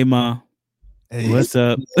 Hey, mom. Hey. What's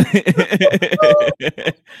up?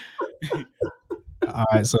 All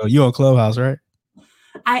right, so you on Clubhouse, right?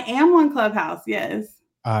 I am on Clubhouse, yes.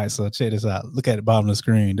 All right, so check this out. Look at the bottom of the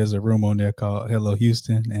screen. There's a room on there called Hello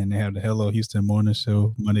Houston, and they have the Hello Houston morning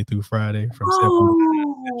show Monday through Friday from 7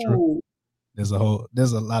 to 9. There's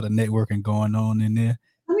a lot of networking going on in there.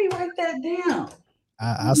 Let me write that down.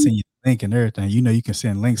 I'll send you the link and everything. You can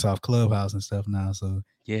send links off Clubhouse and stuff now. So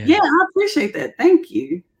yeah, I appreciate that. Thank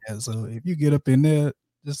you. Yeah, so if you get up in there,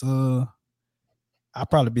 just I'll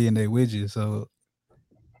probably be in there with you. So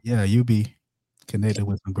yeah, you'll be connected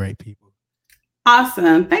with some great people.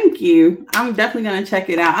 Awesome. Thank you. I'm definitely going to check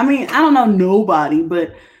it out. I mean, I don't know nobody,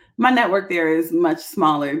 but my network there is much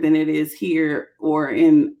smaller than it is here or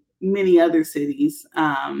in many other cities.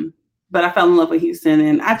 But I fell in love with Houston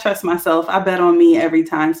and I trust myself. I bet on me every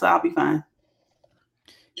time, so I'll be fine.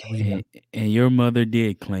 And your mother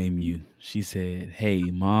did claim you. She said, "Hey,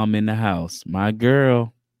 mom in the house, my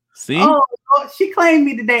girl." See? Oh, she claimed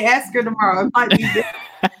me today. Ask her tomorrow. It might be She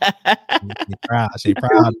proud. She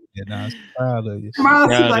proud of you. Now she's proud of you. tomorrow.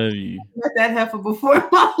 Proud She's like, of you. met that heifer before in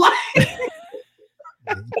my life.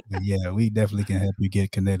 Yeah, we definitely can help you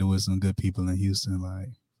get connected with some good people in Houston. Like,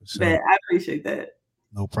 for sure. I appreciate that.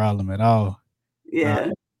 No problem at all. Yeah.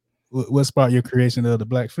 What sparked your creation of the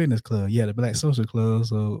Black Fitness Club? Yeah, the Black Social Club.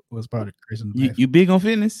 So what sparked the creation of the You big on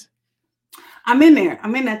fitness? I'm in there.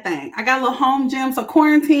 I'm in that thing. I got a little home gym. So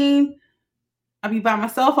quarantine, I be by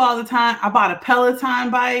myself all the time. I bought a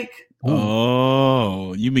Peloton bike. Ooh.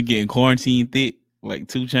 Oh, you been getting quarantine thick like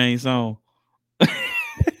 2 Chainz song.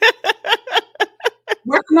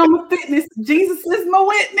 Working on my fitness. Jesus is my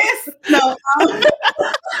witness. No.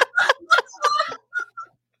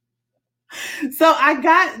 So I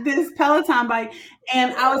got this Peloton bike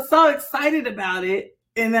and I was so excited about it.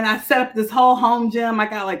 And then I set up this whole home gym. I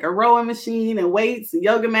got like a rowing machine and weights and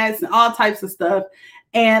yoga mats and all types of stuff.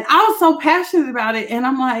 And I was so passionate about it. And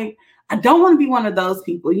I'm like, I don't want to be one of those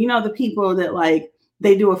people. You know, the people that like,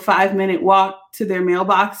 they do a 5-minute walk to their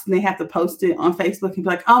mailbox and they have to post it on Facebook and be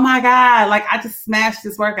like, oh my God, like I just smashed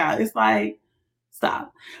this workout. It's like,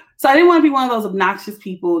 stop. So I didn't want to be one of those obnoxious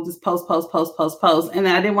people, just post. And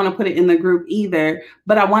then I didn't want to put it in the group either,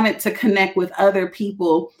 but I wanted to connect with other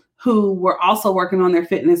people who were also working on their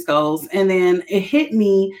fitness goals. And then it hit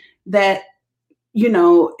me that, you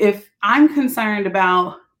know, if I'm concerned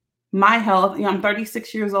about my health, you know, I'm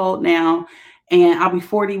 36 years old now, and I'll be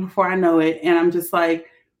 40 before I know it. And I'm just like,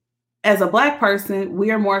 as a Black person,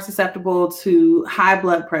 we are more susceptible to high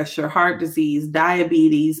blood pressure, heart disease,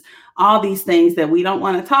 diabetes, all these things that we don't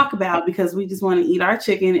want to talk about because we just want to eat our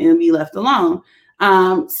chicken and be left alone.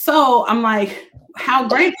 So I'm like, how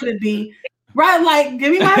great would it be? Right? Like,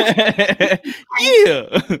 give me my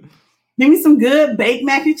yeah. Give me some good baked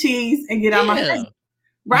mac and cheese and get out my face.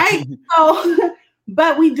 Right? So,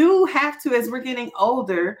 but we do have to, as we're getting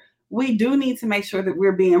older, we do need to make sure that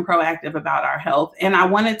we're being proactive about our health. And I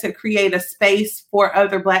wanted to create a space for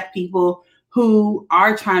other Black people who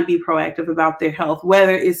are trying to be proactive about their health,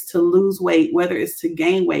 whether it's to lose weight, whether it's to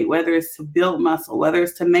gain weight, whether it's to build muscle, whether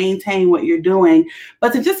it's to maintain what you're doing,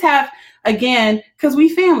 but to just have, again, because we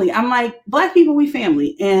family. I'm like, Black people, we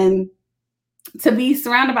family. And to be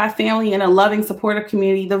surrounded by family and a loving, supportive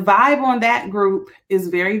community, the vibe on that group is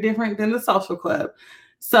very different than the social club.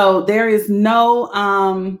 So there's no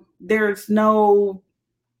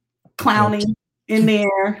clowning in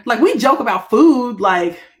there. Like, we joke about food,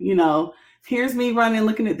 like, you know, here's me running,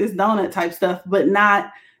 looking at this donut type stuff, but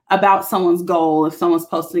not about someone's goal. If someone's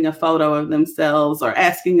posting a photo of themselves or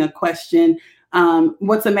asking a question.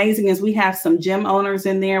 What's amazing is we have some gym owners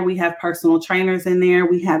in there. We have personal trainers in there.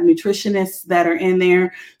 We have nutritionists that are in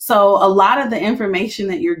there. So a lot of the information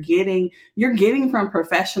that you're getting from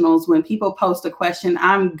professionals. When people post a question,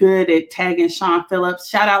 I'm good at tagging Sean Phillips.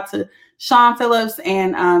 Shout out to Sean Phillips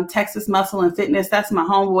and Texas Muscle and Fitness. That's my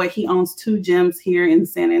homeboy. He owns 2 gyms here in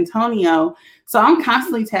San Antonio. So I'm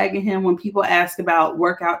constantly tagging him when people ask about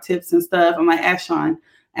workout tips and stuff. I'm like, ask Sean.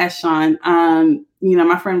 You know,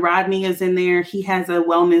 my friend Rodney is in there. He has a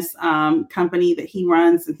wellness company that he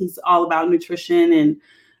runs, and he's all about nutrition. And,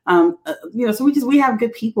 you know, so we have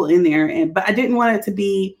good people in there. But I didn't want it to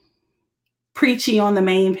be preachy on the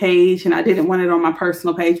main page, and I didn't want it on my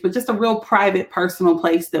personal page, but just a real private, personal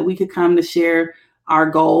place that we could come to share our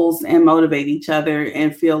goals and motivate each other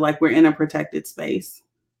and feel like we're in a protected space.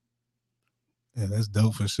 Yeah, that's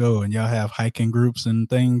dope for sure. And y'all have hiking groups and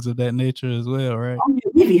things of that nature as well, right? Oh,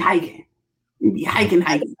 yeah, we be hiking.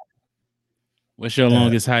 Hiking. What's your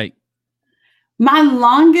longest hike? My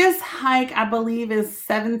longest hike, I believe, is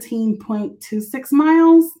 17.26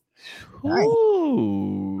 miles.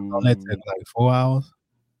 Ooh. That took like 4 hours.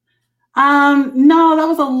 No, that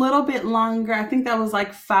was a little bit longer. I think that was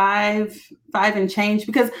like 5 and change,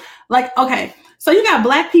 because like, okay, so you got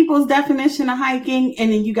Black people's definition of hiking,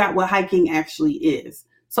 and then you got what hiking actually is.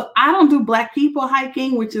 So I don't do Black people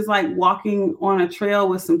hiking, which is like walking on a trail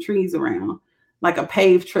with some trees around, like a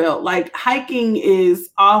paved trail. Like, hiking is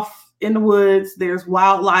off in the woods. There's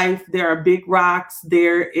wildlife. There are big rocks.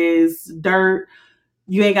 There is dirt.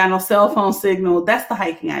 You ain't got no cell phone signal. That's the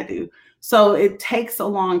hiking I do. So it takes a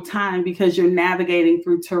long time because you're navigating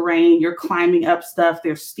through terrain. You're climbing up stuff.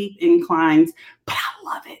 There's steep inclines, but I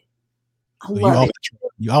love it.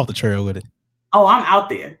 You off the trail with it? Oh, I'm out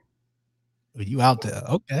there. You out there?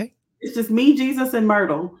 Okay. It's just me, Jesus, and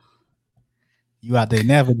Myrtle. You out there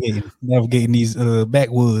navigating these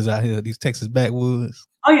backwoods out here, these Texas backwoods.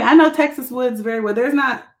 Oh yeah, I know Texas woods very well. There's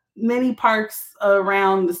not many parks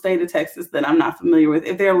around the state of Texas that I'm not familiar with.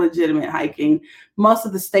 If they're legitimate hiking, most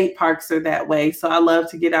of the state parks are that way. So I love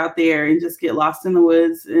to get out there and just get lost in the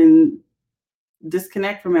woods and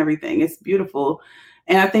disconnect from everything. It's beautiful.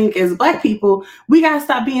 And I think as Black people, we got to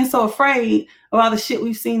stop being so afraid of all the shit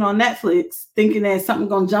we've seen on Netflix, thinking that something's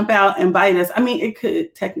going to jump out and bite us. I mean, it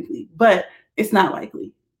could technically, but it's not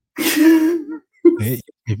likely. If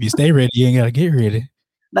you stay ready, you ain't got to get ready.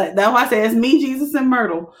 That's why I say it's me, Jesus, and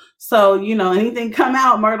Myrtle. So, you know, anything come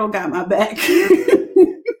out, Myrtle got my back.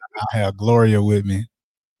 I have Gloria with me.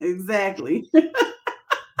 Exactly.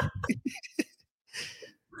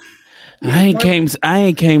 I ain't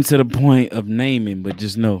came to the point of naming, but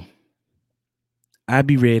just know I'll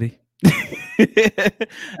be ready.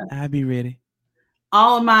 I'll be ready.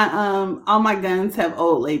 All my guns have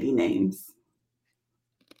old lady names.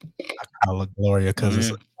 I call her Gloria because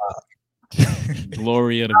it's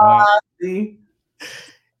Gloria the Glock.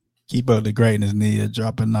 Keep up the greatness, Nia.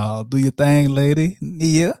 Dropping all. Do your thing, lady.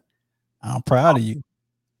 Nia, I'm proud of you.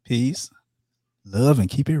 Peace, love, and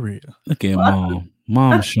keep it real. Look at Mom.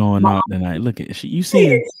 Mom's showing out tonight. Look at you see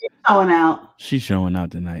her. She's showing out. She's showing out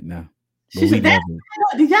tonight now. Did y'all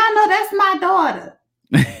know that's my daughter?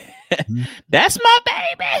 That's my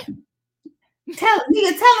baby. Tell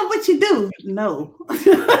her what you do. No.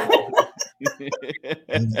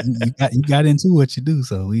 you got into what you do,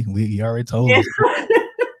 so we already told you.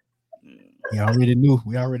 We already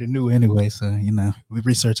knew anyway. So you know, we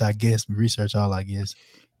research our guests, we research all our guests.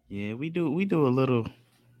 Yeah, we do a little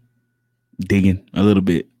digging, a little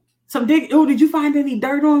bit. Some dig. Oh, did you find any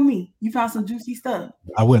dirt on me? You found some juicy stuff.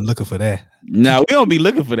 I wasn't looking for that. No, we don't be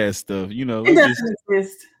looking for that stuff. You know, it doesn't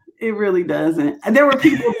exist. It really doesn't. There were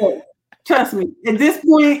people that, trust me, at this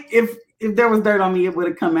point, if there was dirt on me, it would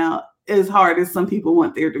have come out as hard as some people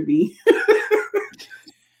want there to be.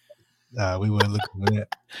 Nah, we weren't looking for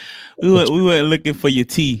that. We weren't looking for your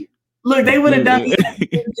tea. Look, they would have done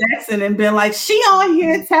Jackson and been like, she on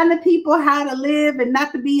here telling people how to live and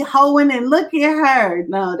not to be hoeing, and look at her.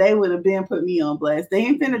 No, they would have been put me on blast. They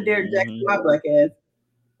ain't finna Derek Jackson my black ass.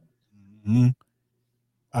 Mm-hmm.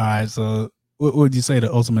 All right, so what would you say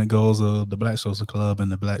the ultimate goals of the Black Social Club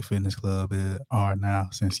and the Black Fitness Club are now,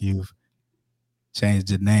 since you've changed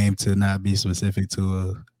your name to not be specific to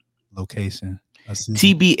a location?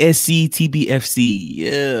 TBSC, TBFC,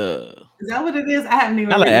 yeah. Is that what it is? I haven't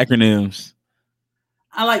even. I like acronyms.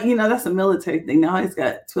 I like, that's a military thing. They always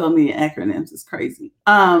got 12 million acronyms. It's crazy.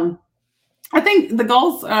 I think the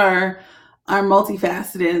goals are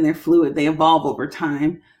multifaceted and they're fluid. They evolve over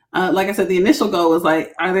time. Like I said, the initial goal was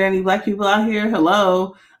like, are there any Black people out here?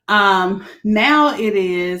 Hello. Now it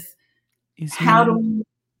is how do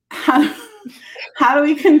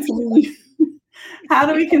we continue? How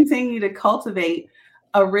do we continue to cultivate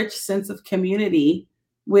a rich sense of community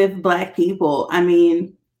with Black people? I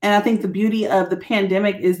mean, and I think the beauty of the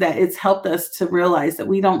pandemic is that it's helped us to realize that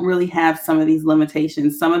we don't really have some of these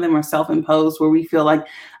limitations. Some of them are self-imposed, where we feel like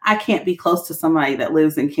I can't be close to somebody that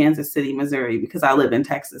lives in Kansas City, Missouri, because I live in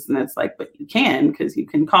Texas. And it's like, but you can, because you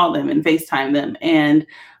can call them and FaceTime them. And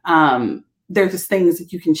there's just things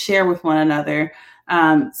that you can share with one another.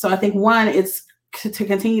 So I think one, it's to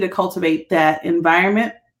continue to cultivate that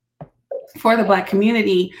environment for the Black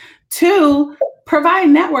community. Two, provide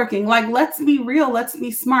networking. Like, let's be real, let's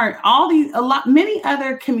be smart. Many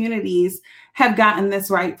other communities have gotten this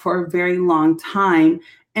right for a very long time.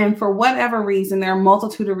 And for whatever reason, there are a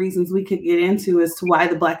multitude of reasons we could get into as to why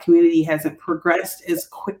the Black community hasn't progressed as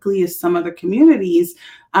quickly as some other communities.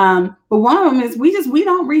 But one of them is we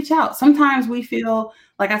don't reach out. Sometimes we feel,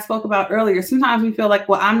 like I spoke about earlier, sometimes we feel like,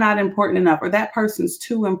 well, I'm not important enough, or that person's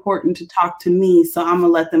too important to talk to me, so I'm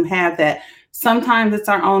gonna let them have that. Sometimes it's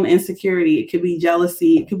our own insecurity. It could be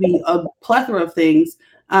jealousy. It could be a plethora of things.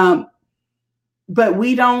 But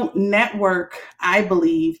we don't network, I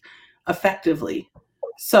believe, effectively.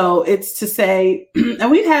 So it's to say,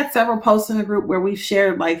 and we've had several posts in the group where we've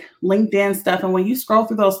shared like LinkedIn stuff. And when you scroll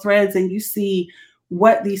through those threads and you see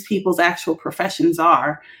what these people's actual professions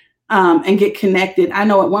are, and get connected. I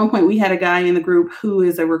know at one point we had a guy in the group who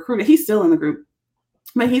is a recruiter. He's still in the group,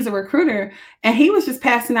 but he's a recruiter, and he was just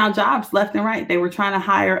passing out jobs left and right. They were trying to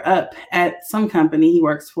hire up at some company he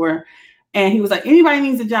works for. And he was like, anybody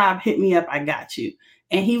needs a job, hit me up. I got you.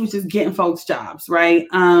 And he was just getting folks jobs, right?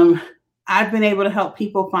 I've been able to help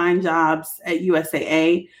people find jobs at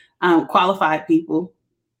USAA, qualified people.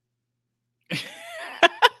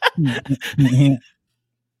 I'm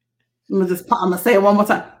gonna say it one more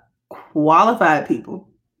time. Qualified people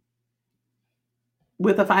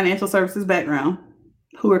with a financial services background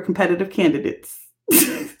who are competitive candidates.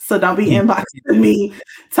 So don't be inboxing me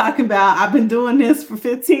talking about I've been doing this for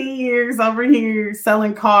 15 years over here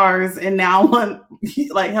selling cars, and now I want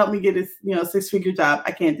like help me get this 6-figure job.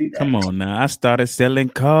 I can't do that. Come on now, I started selling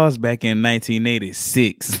cars back in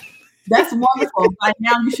 1986. That's wonderful. Like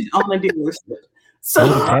now you should own a dealership. So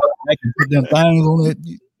I can put them things on it.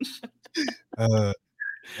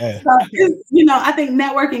 I think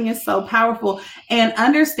networking is so powerful, and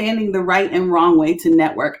understanding the right and wrong way to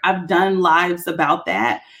network. I've done lives about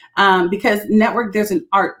that because network, there's an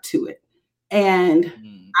art to it. And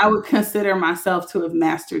I would consider myself to have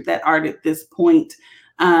mastered that art at this point.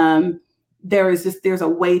 There's a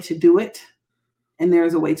way to do it, and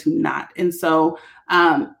there's a way to not. And so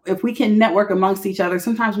if we can network amongst each other,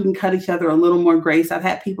 sometimes we can cut each other a little more grace. I've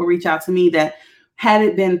had people reach out to me that had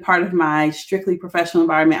it been part of my strictly professional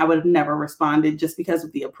environment, I would have never responded just because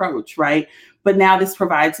of the approach, right? But now this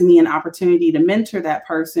provides me an opportunity to mentor that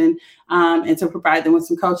person and to provide them with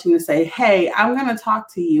some coaching to say, hey, I'm going to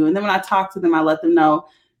talk to you. And then when I talk to them, I let them know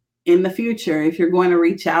in the future, if you're going to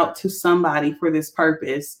reach out to somebody for this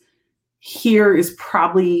purpose, here is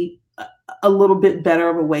probably a little bit better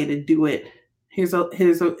of a way to do it. Here's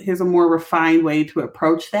a more refined way to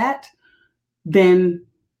approach that than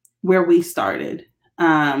where we started.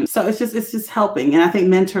 So it's just helping. And I think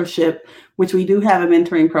mentorship, which we do have a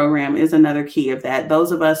mentoring program, is another key of that.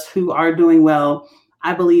 Those of us who are doing well,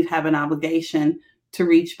 I believe, have an obligation to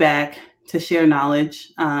reach back, to share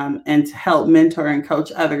knowledge, and to help mentor and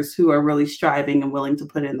coach others who are really striving and willing to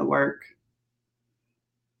put in the work.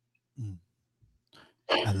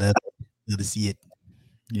 I love to see it.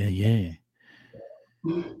 Yeah.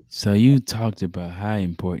 So you talked about how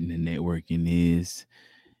important the networking is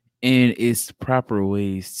and its proper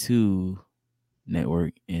ways to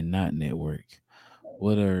network and not network.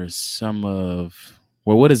 What is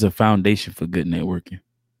a foundation for good networking?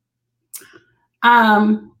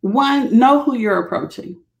 One, know who you're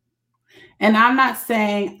approaching. And I'm not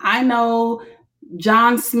saying I know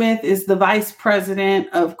John Smith is the vice president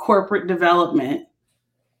of corporate development.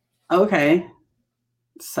 Okay.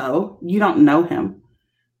 So you don't know him.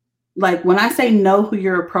 Like when I say know who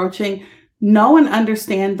you're approaching, know and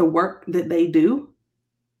understand the work that they do.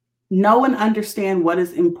 Know and understand what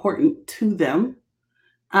is important to them.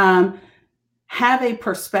 Have a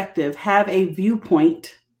perspective, have a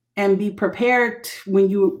viewpoint, and be prepared when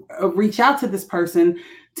you reach out to this person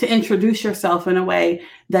to introduce yourself in a way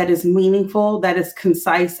that is meaningful, that is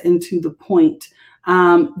concise and to the point.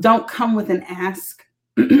 Don't come with an ask.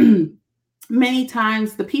 Many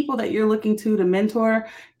times the people that you're looking to mentor,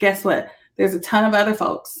 guess what? There's a ton of other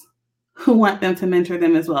folks who want them to mentor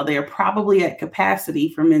them as well. They are probably at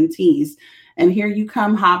capacity for mentees. And here you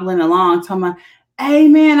come hobbling along talking about, hey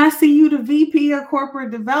man, I see you the VP of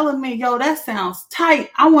corporate development. Yo, that sounds tight.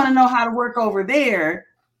 I want to know how to work over there.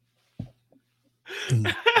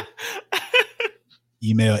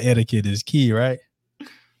 Email etiquette is key, right?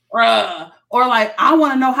 Or like, I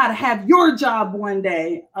want to know how to have your job one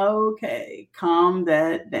day. Okay, calm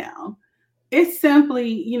that down. It's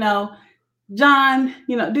simply, John,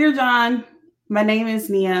 dear John, my name is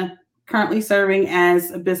Nia, currently serving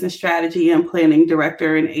as a business strategy and planning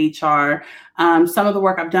director in HR. Some of the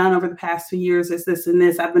work I've done over the past few years is this and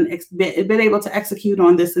this. I've been able to execute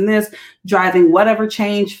on this and this, driving whatever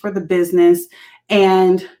change for the business.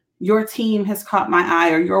 And your team has caught my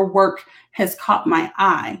eye, or your work has caught my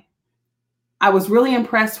eye. I was really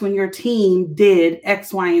impressed when your team did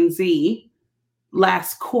X, Y, and Z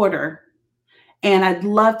last quarter. And I'd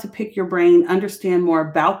love to pick your brain, understand more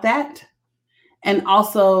about that. And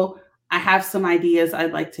also, I have some ideas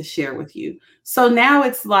I'd like to share with you. So now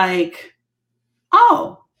it's like,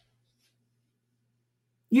 oh,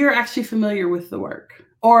 you're actually familiar with the work.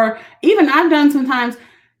 Or even I've done sometimes,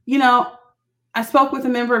 I spoke with a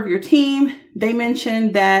member of your team. They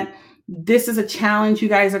mentioned that this is a challenge you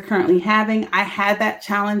guys are currently having. I had that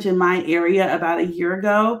challenge in my area about a year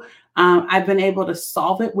ago. I've been able to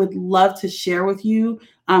solve it. Would love to share with you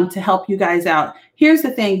to help you guys out. Here's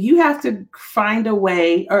the thing. You have to find a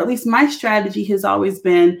way, or at least my strategy has always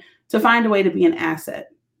been to find a way to be an asset.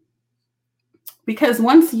 Because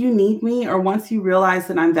once you need me, or once you realize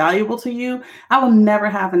that I'm valuable to you, I will never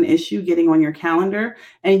have an issue getting on your calendar,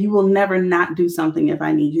 and you will never not do something if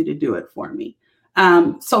I need you to do it for me.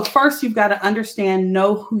 So first, you've got to understand,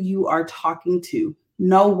 know who you are talking to,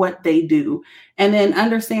 know what they do, and then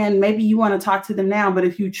understand, maybe you want to talk to them now, but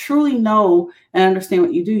if you truly know and understand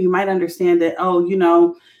what you do, you might understand that,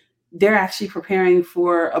 they're actually preparing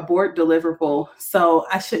for a board deliverable. So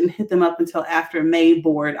I shouldn't hit them up until after May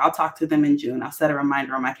board. I'll talk to them in June. I'll set a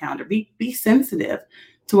reminder on my calendar. Be sensitive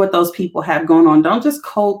to what those people have going on. Don't just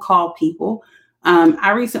cold call people.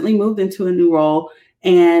 I recently moved into a new role,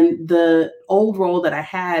 and the old role that I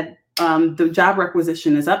had, the job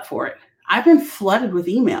requisition is up for it. I've been flooded with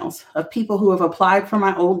emails of people who have applied for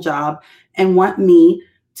my old job and want me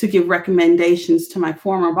to give recommendations to my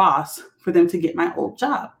former boss for them to get my old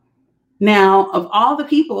job. Now, of all the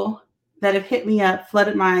people that have hit me up,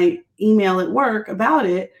 flooded my email at work about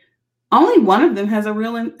it, only one of them has a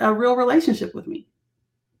real relationship with me.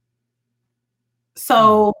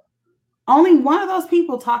 So only one of those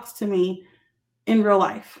people talks to me in real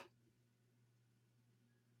life.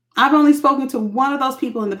 I've only spoken to one of those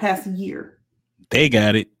people in the past year. They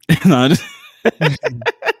got it.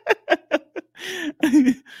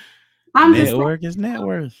 Network is net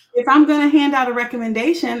worth. If I'm going to hand out a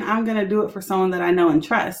recommendation, I'm going to do it for someone that I know and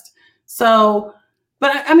trust. So,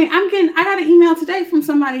 but I mean, I got an email today from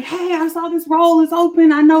somebody. Hey, I saw this role is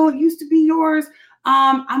open. I know it used to be yours.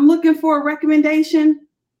 I'm looking for a recommendation.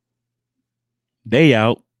 They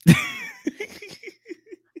out.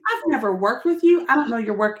 I've never worked with you. I don't know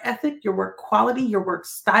your work ethic, your work quality, your work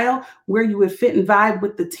style, where you would fit and vibe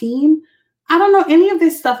with the team. I don't know any of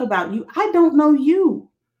this stuff about you. I don't know you.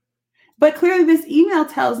 But clearly this email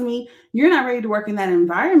tells me you're not ready to work in that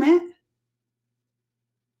environment.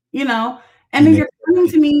 You know, and then you're coming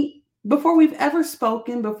to me before we've ever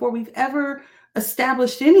spoken, before we've ever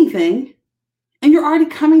established anything, and you're already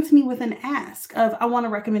coming to me with an ask of, I want a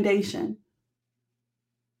recommendation.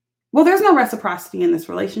 Well, there's no reciprocity in this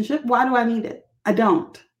relationship. Why do I need it? I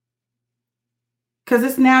don't. Because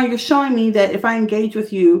it's now you're showing me that if I engage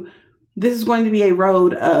with you, this is going to be a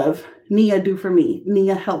road of Nia, do for me.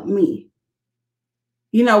 Nia, help me.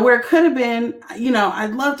 You know, where it could have been, you know,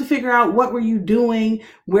 I'd love to figure out what were you doing?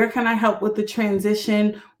 Where can I help with the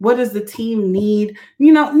transition? What does the team need?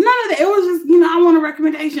 You know, none of that. It was just, you know, I want a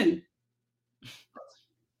recommendation.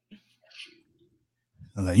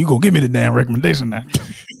 Like, you gonna give me the damn recommendation now.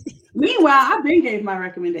 Meanwhile, I've been gave my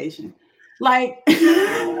recommendation. Like,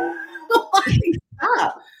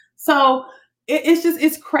 stop. So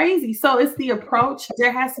it's crazy. So it's the approach.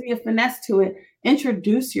 There has to be a finesse to it.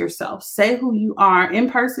 Introduce yourself. Say who you are. In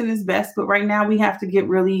person is best, but right now we have to get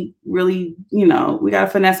really, really, you know, we got to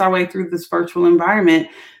finesse our way through this virtual environment.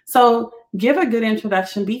 So give a good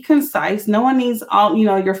introduction. Be concise. No one needs all, you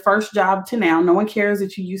know, your first job to now. No one cares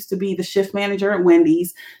that you used to be the shift manager at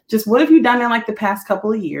Wendy's. Just what have you done in like the past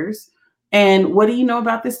couple of years? And what do you know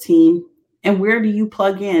about this team? And where do you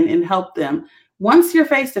plug in and help them? Once you're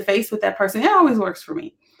face to face with that person, it always works for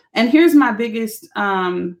me. And here's my biggest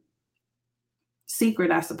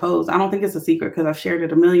secret, I suppose. I don't think it's a secret because I've shared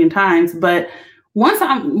it a million times. But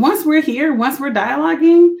once we're here, once we're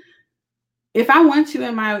dialoguing, if I want you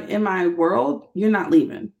in my world, you're not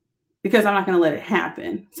leaving, because I'm not going to let it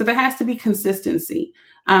happen. So there has to be consistency.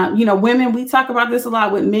 You know, women, we talk about this a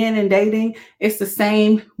lot with men and dating. It's the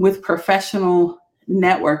same with professional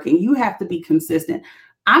networking. You have to be consistent.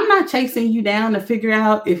 I'm not chasing you down to figure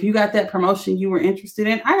out if you got that promotion you were interested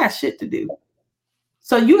in. I got shit to do.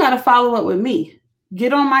 So you got to follow up with me.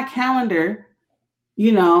 Get on my calendar,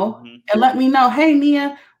 you know, and let me know, hey,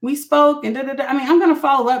 Nia, we spoke and da-da-da. I mean, I'm going to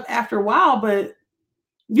follow up after a while, but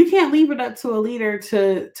you can't leave it up to a leader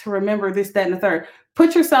to remember this, that, and the third.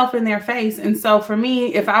 Put yourself in their face. And so for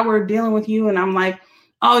me, if I were dealing with you and I'm like,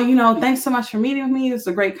 oh, you know, thanks so much for meeting with me. It was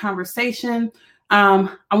a great conversation. I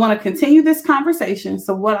want to continue this conversation.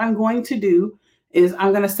 So what I'm going to do is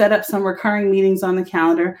I'm going to set up some recurring meetings on the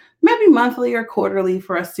calendar, maybe monthly or quarterly,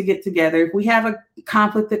 for us to get together. If we have a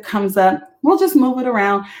conflict that comes up, we'll just move it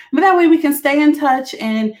around. But that way we can stay in touch.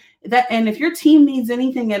 And if your team needs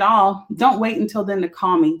anything at all, don't wait until then to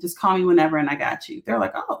call me. Just call me whenever and I got you. They're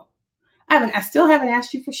like, oh, I still haven't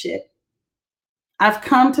asked you for shit. I've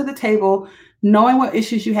come to the table knowing what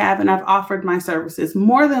issues you have, and I've offered my services.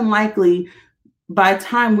 More than likely, by the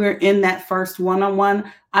time we're in that first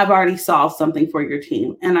one-on-one, I've already solved something for your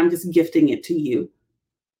team, and I'm just gifting it to you.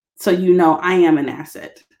 So you know I am an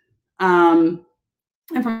asset. And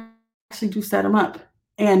actually do set them up.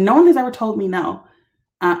 And no one has ever told me no.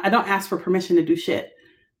 I don't ask for permission to do shit.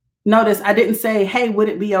 Notice I didn't say, hey, would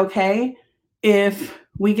it be okay if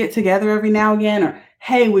we get together every now and again? Or,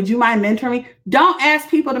 hey, would you mind mentoring me? Don't ask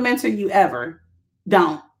people to mentor you ever.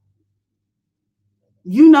 Don't.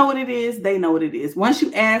 You know what it is. They know what it is. Once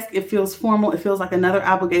you ask, it feels formal. It feels like another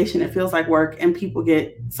obligation. It feels like work, and people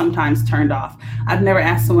get sometimes turned off. I've never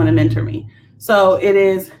asked someone to mentor me. So it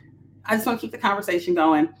is, I just want to keep the conversation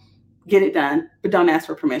going, get it done, but don't ask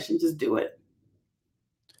for permission. Just do it.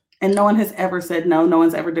 And no one has ever said no. No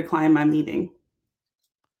one's ever declined my meeting.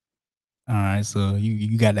 All right. So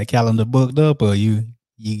you got that calendar booked up, or you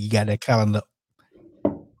got that calendar?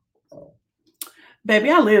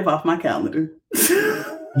 Baby, I live off my calendar.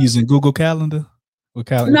 Using Google Calendar? What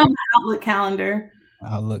calendar? No, my Outlook calendar.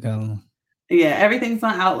 Outlook calendar. Yeah, everything's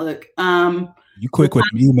on Outlook. You quick with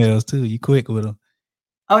emails too. You quick with them.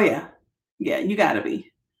 Oh yeah. Yeah, you gotta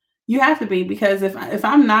be. You have to be, because if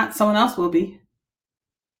I'm not, someone else will be.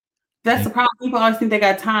 That's the problem. People always think they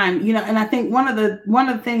got time, you know, and I think one of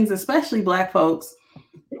the things, especially Black folks,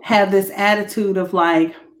 have this attitude of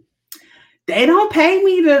like, they don't pay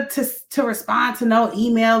me to respond to no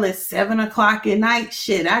email at 7:00 at night.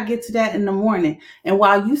 Shit, I get to that in the morning. And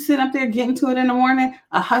while you sit up there getting to it in the morning,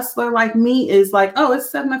 a hustler like me is like, oh,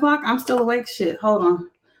 it's 7:00. I'm still awake. Shit, hold on.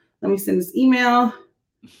 Let me send this email.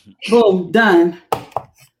 Boom, done.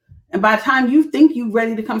 And by the time you think you're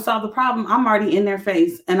ready to come solve the problem, I'm already in their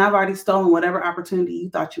face and I've already stolen whatever opportunity you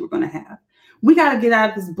thought you were going to have. We got to get out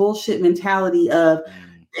of this bullshit mentality of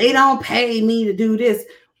they don't pay me to do this.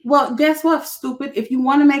 Well, guess what, stupid? If you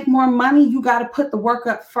want to make more money, you got to put the work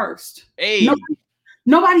up first. Hey.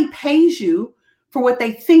 Nobody pays you for what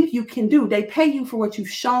they think you can do. They pay you for what you've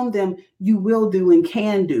shown them you will do and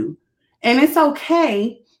can do. And it's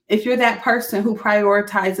okay if you're that person who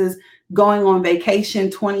prioritizes going on vacation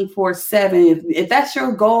 24/7. If that's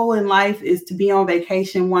your goal in life, is to be on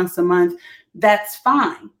vacation once a month, that's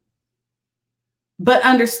fine. But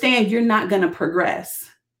understand, you're not going to progress.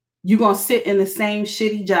 You're going to sit in the same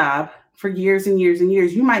shitty job for years and years and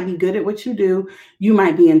years. You might be good at what you do. You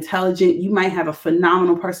might be intelligent. You might have a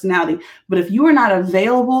phenomenal personality. But if you are not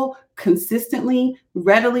available consistently,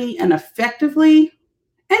 readily, and effectively,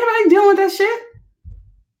 ain't nobody dealing with that shit.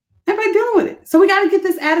 Everybody dealing with it. So we got to get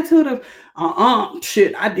this attitude of,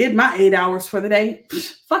 shit, I did my 8 hours for the day.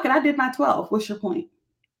 Fuck it, I did my 12. What's your point?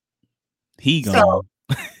 He gone.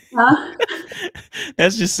 Huh?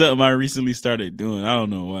 That's just something I recently started doing. I don't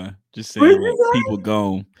know why. Just saying, like, people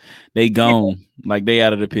gone. They gone. Like, they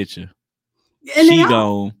out of the picture. And she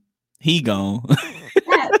gone. He gone.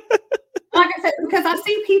 Yeah. Like I said, because I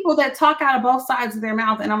see people that talk out of both sides of their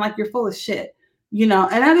mouth, and I'm like, you're full of shit. You know,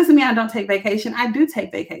 and that doesn't mean I don't take vacation. I do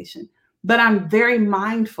take vacation, but I'm very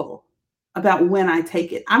mindful about when I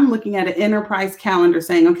take it. I'm looking at an enterprise calendar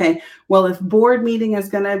saying, okay, well, if board meeting is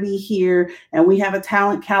going to be here and we have a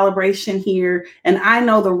talent calibration here, and I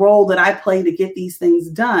know the role that I play to get these things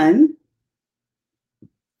done,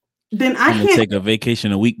 then I'm going to take a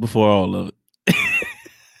vacation a week before all of it.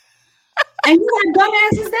 And you got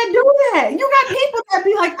dumbasses that do that. You got people that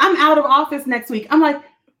be like, I'm out of office next week. I'm like,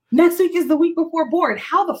 next week is the week before board.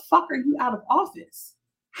 How the fuck are you out of office?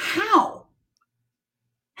 How?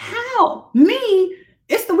 Me,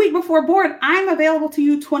 it's the week before board. I'm available to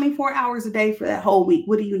you 24 hours a day for that whole week.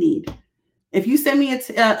 What do you need? If you send me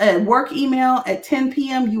a work email at 10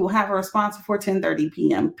 p.m., you will have a response before 10:30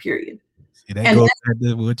 p.m., period. See, that goes back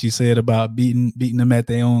to what you said about beating them at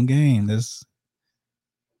their own game. That's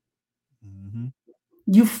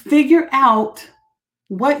You figure out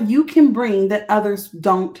what you can bring that others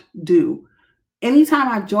don't do. Anytime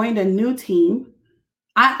I've joined a new team,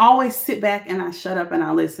 I always sit back and I shut up and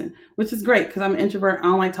I listen, which is great because I'm an introvert. I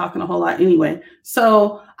don't like talking a whole lot anyway.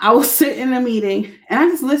 So I will sit in a meeting and I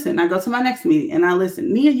just listen. I go to my next meeting and I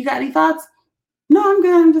listen. Nia, you got any thoughts? No, I'm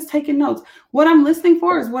good. I'm just taking notes. What I'm listening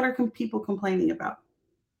for is what are people complaining about?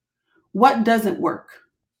 What doesn't work?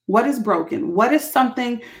 What is broken? What is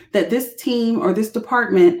something that this team or this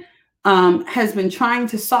department has been trying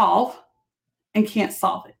to solve and can't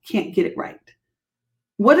solve it, can't get it right?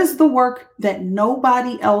 What is the work that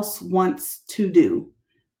nobody else wants to do?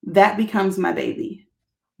 That becomes my baby.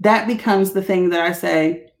 That becomes the thing that I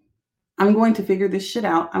say, I'm going to figure this shit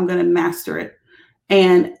out. I'm going to master it.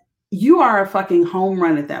 And you are a fucking home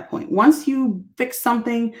run at that point. Once you fix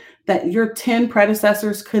something that your 10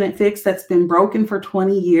 predecessors couldn't fix, that's been broken for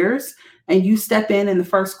 20 years, and you step in the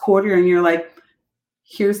first quarter and you're like,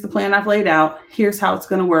 here's the plan I've laid out. Here's how it's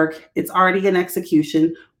going to work. It's already in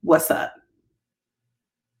execution. What's up?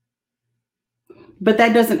 But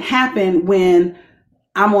that doesn't happen when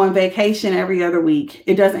I'm on vacation every other week.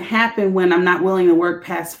 It doesn't happen when I'm not willing to work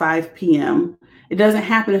past 5 p.m. It doesn't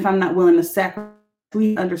happen if I'm not willing to sacrifice.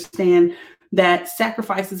 We understand that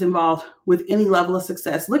sacrifice is involved with any level of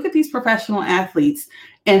success. Look at these professional athletes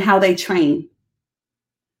and how they train.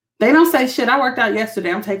 They don't say, shit, I worked out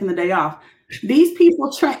yesterday, I'm taking the day off. These people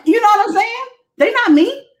train, you know what I'm saying? They not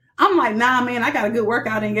me. I'm like, nah, man, I got a good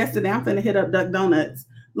workout in yesterday. I'm finna hit up Duck Donuts.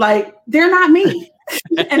 Like, they're not me.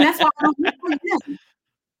 And that's why I don't look like them.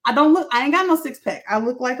 I ain't got no six pack. I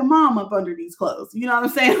look like a mom up under these clothes. You know what I'm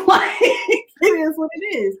saying? Like, it is what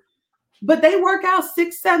it is. But they work out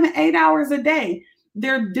 6, 7, 8 hours a day.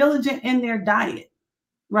 They're diligent in their diet,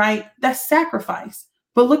 right? That's sacrifice.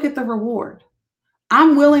 But look at the reward.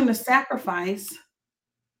 I'm willing to sacrifice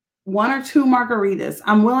 1 or 2 margaritas.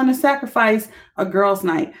 I'm willing to sacrifice a girls'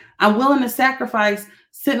 night. I'm willing to sacrifice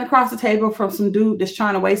sitting across the table from some dude that's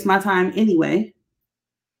trying to waste my time anyway.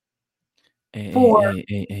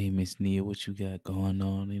 Hey, Miss Nia, what you got going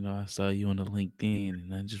on? You know, I saw you on the LinkedIn,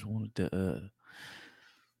 and I just wanted to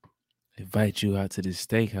invite you out to this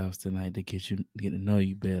steakhouse tonight to get to know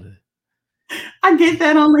you better. I get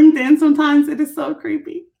that on LinkedIn sometimes. It is so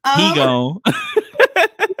creepy. He gone.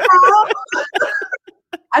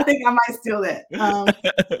 I think I might steal that.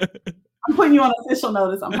 I'm putting you on official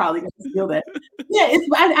notice. I'm probably going to steal that. Yeah,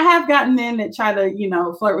 I have gotten men that try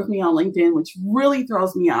to, flirt with me on LinkedIn, which really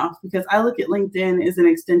throws me off because I look at LinkedIn as an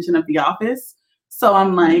extension of the office. So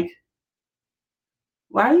I'm like,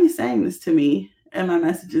 why are you saying this to me in my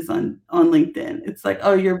messages on LinkedIn? It's like,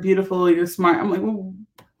 oh, you're beautiful, you're smart. I'm like, well,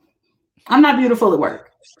 I'm not beautiful at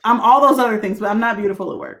work. I'm all those other things, but I'm not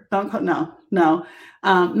beautiful at work. No.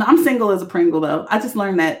 I'm single as a Pringle, though. I just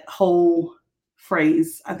learned that whole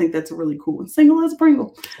phrase. I think that's a really cool one. Single as a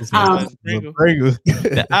Pringle. I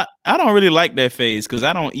don't really like that phase because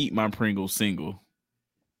I don't eat my Pringles single.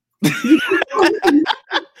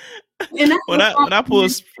 When I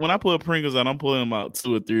pull Pringles out, I'm pulling them out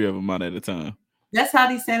 2 or 3 of them out at a time. That's how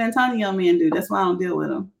these San Antonio men do. That's why I don't deal with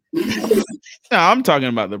them. No, I'm talking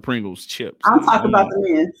about the Pringles chips. I'm talking about the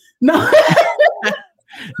men. No,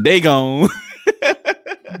 they gone.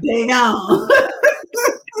 They gone.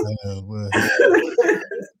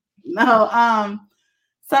 No,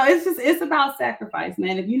 so it's about sacrifice,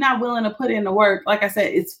 man. If you're not willing to put in the work, like I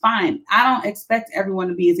said, it's fine. I don't expect everyone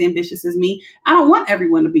to be as ambitious as me. I don't want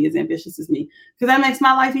everyone to be as ambitious as me because that makes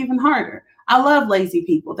my life even harder. I love lazy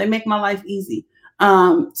people. They make my life easy.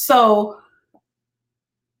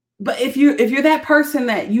 But if you're that person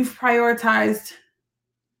that you've prioritized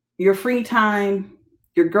your free time,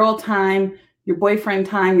 your girl time, your boyfriend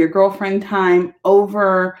time, your girlfriend time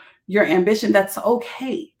over your ambition, that's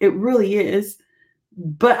okay. It really is.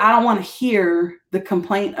 But I don't want to hear the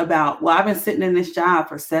complaint about, well, I've been sitting in this job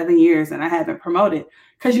for 7 years and I haven't promoted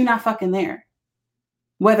because you're not fucking there.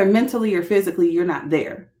 Whether mentally or physically, you're not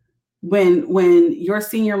there. When your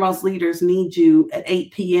senior most leaders need you at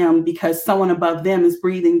 8 p.m. because someone above them is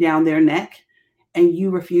breathing down their neck and you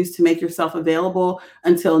refuse to make yourself available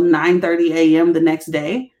until 9:30 a.m. the next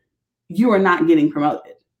day, you are not getting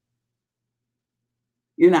promoted.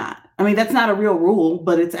 You're not. I mean, that's not a real rule,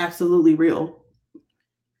 but it's absolutely real.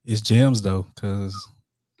 It's gems though, because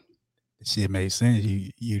shit made sense.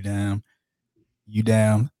 You down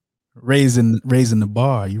raising the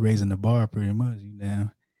bar. You raising the bar pretty much.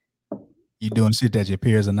 You doing shit that your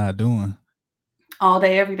peers are not doing. All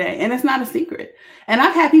day, every day. And it's not a secret. And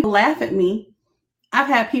I've had people laugh at me. I've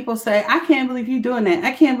had people say, I can't believe you're doing that.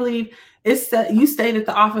 I can't believe you stayed at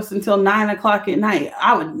the office until 9 o'clock at night.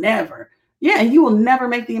 I would never. Yeah, you will never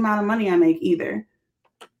make the amount of money I make either.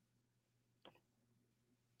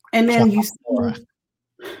 And then let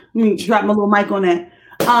me drop my little mic on that.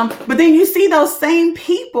 But then you see those same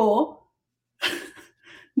people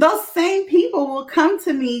will come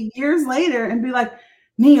to me years later and be like,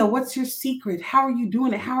 Nia, what's your secret? How are you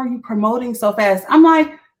doing it? How are you promoting so fast? I'm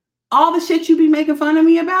like, all the shit you be making fun of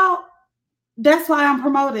me about, that's why I'm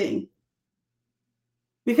promoting.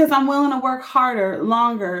 Because I'm willing to work harder,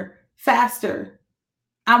 longer, faster.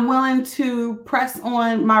 I'm willing to press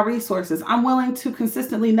on my resources. I'm willing to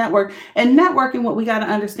consistently network. And networking, what we got to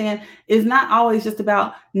understand, is not always just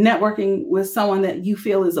about networking with someone that you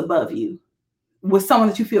feel is above you, with someone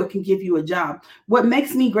that you feel can give you a job. What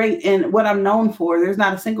makes me great and what I'm known for, there's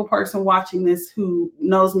not a single person watching this who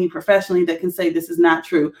knows me professionally that can say this is not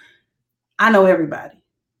true. I know everybody.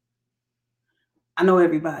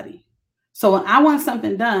 So when I want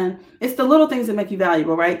something done, it's the little things that make you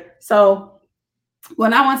valuable, right? So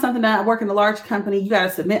when I want something done, I work in a large company. You got to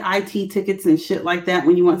submit IT tickets and shit like that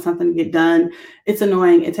when you want something to get done. It's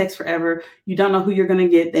annoying. It takes forever. You don't know who you're going to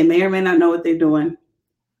get. They may or may not know what they're doing.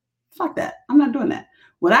 Fuck that. I'm not doing that.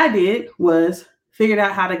 What I did was figured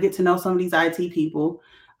out how to get to know some of these IT people.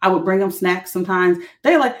 I would bring them snacks sometimes.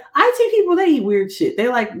 They're like, IT people, they eat weird shit. They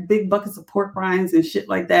like big buckets of pork rinds and shit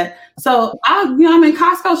like that. So I'm in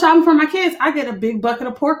Costco shopping for my kids. I get a big bucket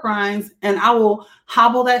of pork rinds and I will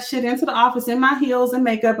hobble that shit into the office in my heels and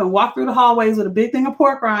makeup and walk through the hallways with a big thing of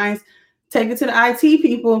pork rinds, take it to the IT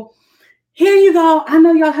people. Here you go. I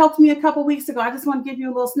know y'all helped me a couple weeks ago. I just want to give you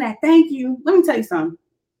a little snack. Thank you. Let me tell you something.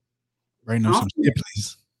 Right now, some shit,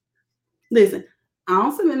 please. Listen, I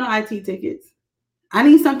don't submit no IT tickets. I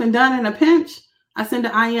need something done in a pinch. I send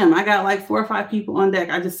an IM. I got like 4 or 5 people on deck.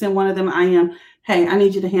 I just send one of them IM. Hey, I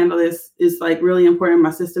need you to handle this. It's like really important.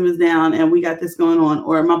 My system is down and we got this going on.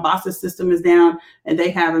 Or my boss's system is down and they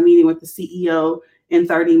have a meeting with the CEO in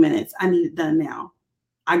 30 minutes. I need it done now.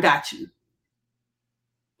 I got you.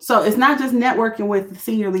 So it's not just networking with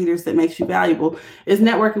senior leaders that makes you valuable. It's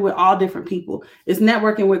networking with all different people. It's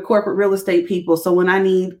networking with corporate real estate people. So when I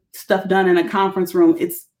need stuff done in a conference room,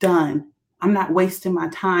 it's done. I'm not wasting my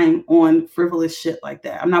time on frivolous shit like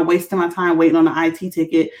that. I'm not wasting my time waiting on an IT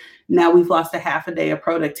ticket. Now we've lost a half a day of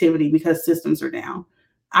productivity because systems are down.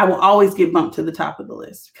 I will always get bumped to the top of the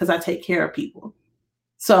list because I take care of people.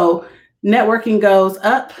 So networking goes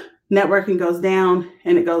up, networking goes down,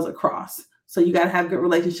 and it goes across. So you got to have good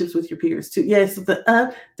relationships with your peers too. Yes, the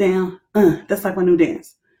up, down, that's like my new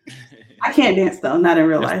dance. I can't dance though, not in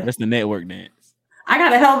real life. That's the network dance. I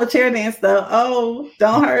got a hell of a chair dance though. Oh,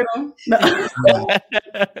 don't hurt them. No.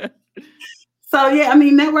 So yeah, I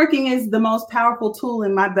mean, networking is the most powerful tool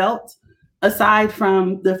in my belt. Aside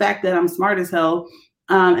from the fact that I'm smart as hell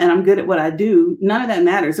and I'm good at what I do, none of that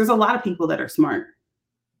matters. There's a lot of people that are smart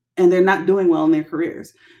and they're not doing well in their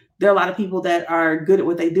careers. There are a lot of people that are good at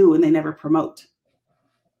what they do and they never promote.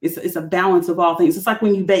 It's a balance of all things. It's like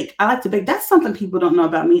when you bake. I like to bake. That's something people don't know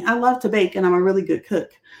about me. I love to bake and I'm a really good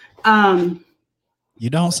cook. You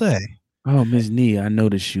don't say. Oh, Ms. Nia, I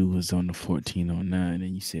noticed you was on the 1409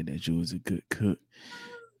 and you said that you was a good cook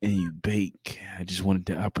and you bake. I just wanted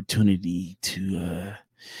the opportunity to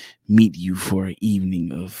meet you for an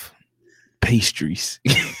evening of pastries.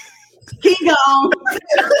 He gone.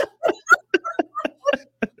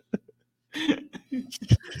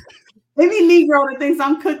 Any Negro that thinks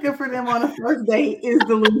I'm cooking for them on a first date is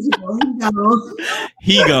delusional.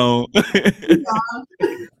 He gone.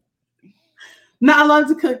 No, I love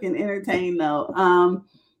to cook and entertain though.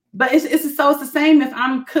 But it's the same if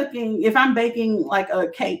I'm cooking, if I'm baking like a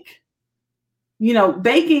cake. You know,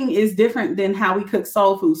 baking is different than how we cook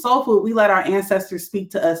soul food. Soul food, we let our ancestors speak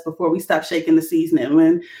to us before we stop shaking the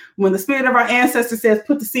seasoning. When the spirit of our ancestors says,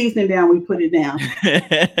 put the seasoning down, we put it down.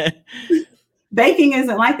 Baking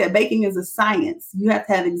isn't like that. Baking is a science. You have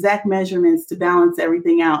to have exact measurements to balance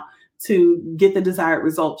everything out to get the desired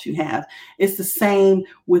results you have. It's the same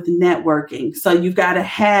with networking. So you've got to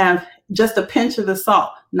have just a pinch of the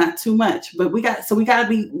salt, not too much, but we got to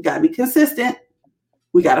be consistent.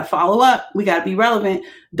 We got to follow up. We got to be relevant.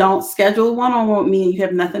 Don't schedule one-on-one with me and you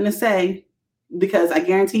have nothing to say because I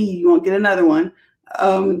guarantee you won't get another one.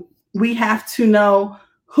 We have to know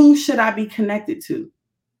who should I be connected to.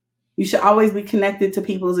 You should always be connected to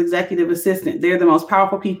people's executive assistant. They're the most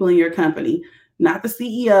powerful people in your company, not the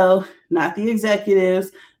CEO, not the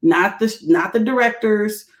executives, not the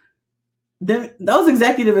directors. Those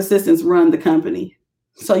executive assistants run the company.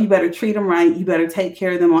 So you better treat them right. You better take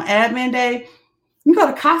care of them on admin day. You go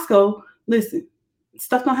to Costco, listen,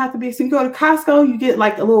 stuff don't have to be. So you go to Costco, you get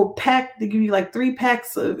like a little pack. They give you like 3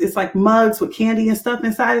 packs of, it's like mugs with candy and stuff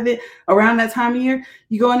inside of it around that time of year.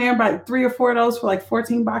 You go in there and buy 3 or 4 of those for like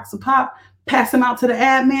 $14 a pop, pass them out to the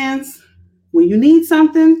admins. When you need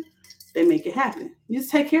something, they make it happen. You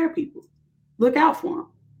just take care of people. Look out for them.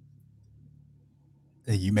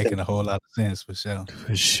 And you making a whole lot of sense for sure.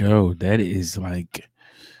 For sure. That is like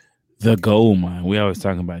the gold mine. We always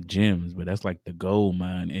talking about gems, but that's like the gold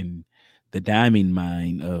mine and the diamond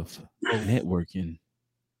mine of networking.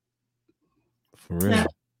 For real. Yeah.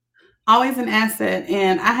 Always an asset.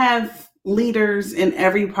 And I have leaders in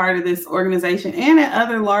every part of this organization and at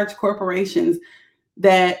other large corporations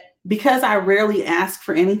that because I rarely ask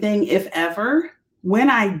for anything, if ever, when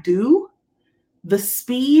I do, the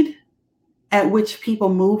speed at which people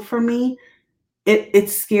move for me, it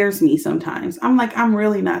scares me sometimes. I'm like, I'm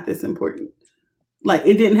really not this important. Like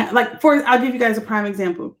it didn't have, I'll give you guys a prime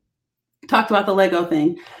example. Talked about the Lego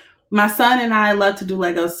thing. My son and I love to do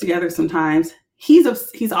Legos together sometimes. He's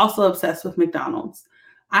also obsessed with McDonald's.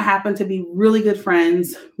 I happen to be really good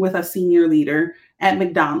friends with a senior leader at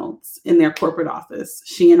McDonald's in their corporate office.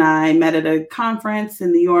 She and I met at a conference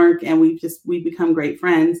in New York and we've become great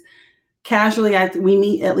friends. Casually, we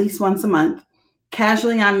meet at least once a month.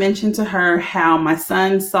 Casually, I mentioned to her how my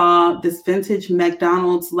son saw this vintage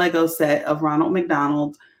McDonald's Lego set of Ronald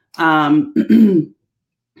McDonald in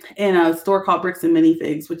a store called Bricks and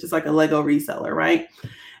Minifigs, which is like a Lego reseller, right?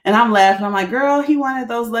 And I'm laughing. I'm like, girl, he wanted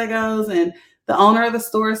those Legos. And the owner of the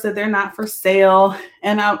store said they're not for sale.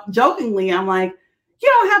 And I'm like, you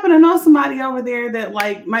don't happen to know somebody over there that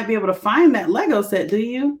like might be able to find that Lego set, do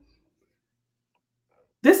you?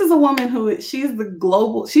 This is a woman she's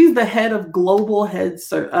the head of global She's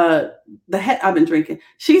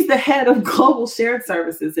the head of global shared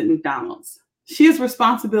services at McDonald's. She has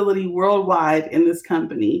responsibility worldwide in this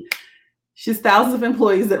company. She has thousands of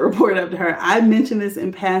employees that report up to her. I mentioned this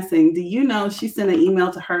in passing. Do you know she sent an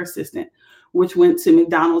email to her assistant which went to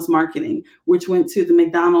McDonald's marketing, which went to the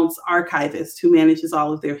McDonald's archivist who manages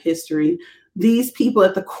all of their history. These people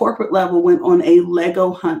at the corporate level went on a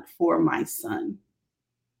Lego hunt for my son.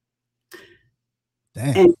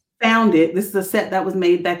 Damn. And found it. This is a set that was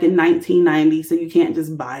made back in 1990, so you can't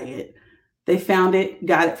just buy it. They found it,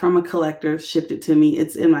 got it from a collector, shipped it to me.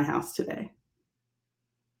 It's in my house today.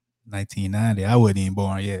 1990. I wasn't even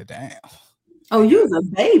born yet. Damn. Oh, you was a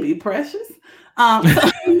baby, Precious. That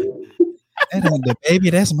ain't the baby.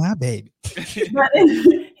 That's my baby. But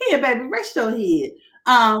here, baby, rest your head.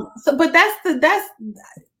 But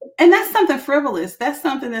that's something frivolous. That's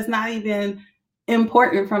something that's not even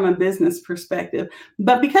important from a business perspective.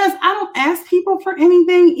 But because I don't ask people for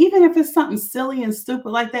anything, even if it's something silly and stupid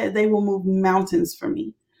like that, they will move mountains for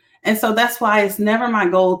me. And so that's why it's never my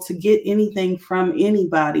goal to get anything from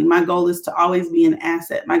anybody. My goal is to always be an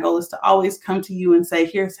asset. My goal is to always come to you and say,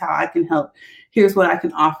 here's how I can help. Here's what I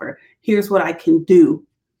can offer. Here's what I can do.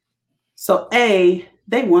 So they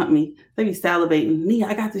want me. They be salivating. Nia,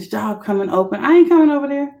 I got this job coming open. I ain't coming over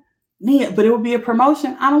there. Nia, but it would be a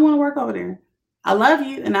promotion. I don't want to work over there. I love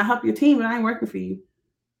you and I help your team, but I ain't working for you.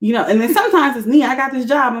 You know, and then sometimes it's Nia, I got this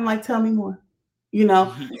job. I'm like, tell me more. You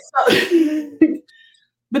know? So,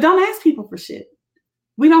 but don't ask people for shit.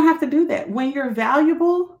 We don't have to do that. When you're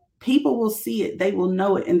valuable, people will see it. They will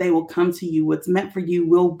know it and they will come to you. What's meant for you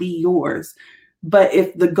will be yours. But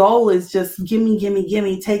if the goal is just gimme,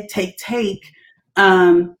 take,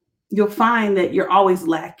 you'll find that you're always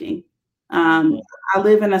lacking. I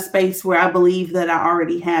live in a space where I believe that I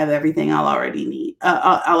already have everything I'll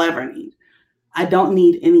ever need. I don't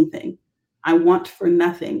need anything. I want for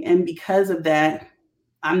nothing. And because of that,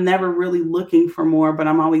 I'm never really looking for more, but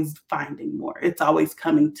I'm always finding more. It's always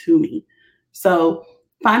coming to me. So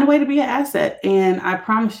find a way to be an asset. And I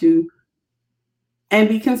promise you, and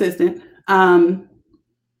be consistent,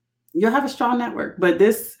 you'll have a strong network. But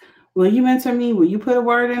will you mentor me? Will you put a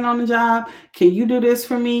word in on the job? Can you do this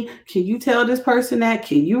for me? Can you tell this person that?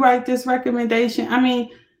 Can you write this recommendation? I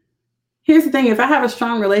mean, here's the thing. If I have a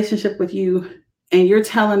strong relationship with you and you're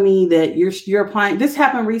telling me that you're applying, this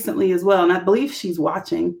happened recently as well. And I believe she's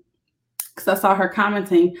watching because I saw her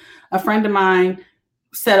commenting. A friend of mine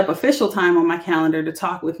set up official time on my calendar to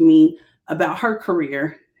talk with me about her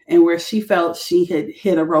career and where she felt she had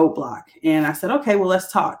hit a roadblock. And I said, okay, well,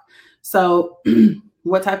 let's talk. So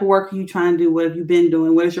what type of work are you trying to do? What have you been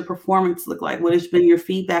doing? What does your performance look like? What has been your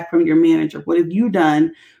feedback from your manager? What have you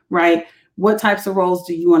done, right? What types of roles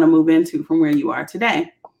do you want to move into from where you are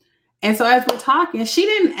today? And so as we're talking, she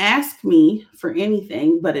didn't ask me for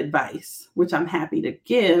anything but advice, which I'm happy to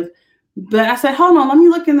give. But I said, hold on, let me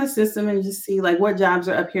look in the system and just see like what jobs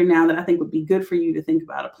are up here now that I think would be good for you to think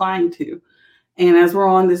about applying to. And as we're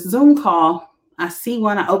on this Zoom call, I see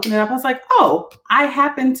one, I open it up. I was like, oh, I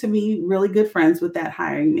happen to be really good friends with that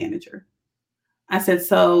hiring manager. I said,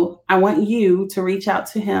 so I want you to reach out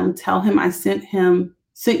to him, tell him I sent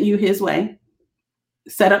you his way,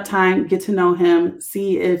 set up time, get to know him,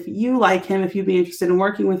 see if you like him, if you'd be interested in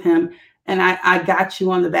working with him. And I got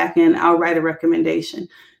you on the back end. I'll write a recommendation.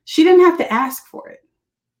 She didn't have to ask for it,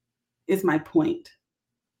 is my point.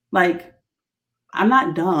 Like, I'm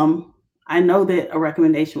not dumb. I know that a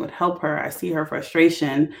recommendation would help her. I see her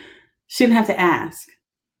frustration. She didn't have to ask.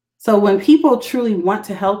 So when people truly want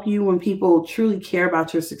to help you, when people truly care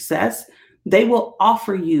about your success, they will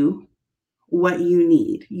offer you what you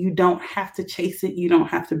need. You don't have to chase it. You don't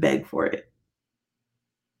have to beg for it.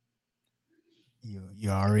 You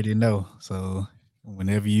already know. So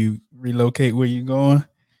whenever you relocate where you're going,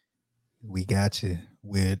 we got you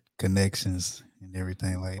with connections and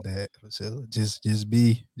everything like that. So just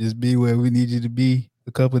be where we need you to be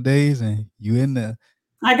a couple of days and you in there.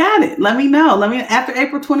 I got it. Let me know. After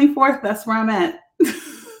April 24th, that's where I'm at.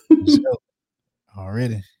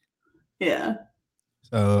 Already. Yeah.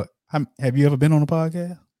 So have you ever been on a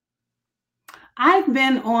podcast? I've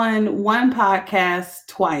been on one podcast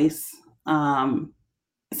twice.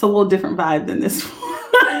 It's a little different vibe than this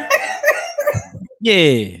one.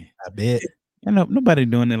 Yeah. I bet. Nobody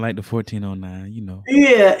doing it like the 1409, you know.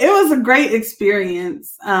 Yeah, it was a great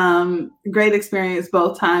experience. Great experience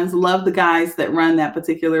both times. Love the guys that run that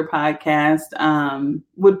particular podcast.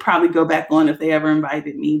 Would probably go back on if they ever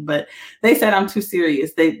invited me, but they said I'm too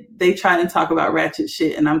serious. They try to talk about ratchet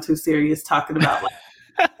shit, and I'm too serious talking about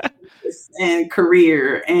like and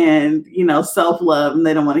career and self-love, and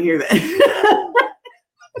they don't want to hear that.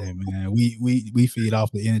 Hey man, we feed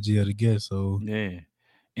off the energy of the guest, so yeah.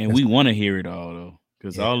 And we want to hear it all, though,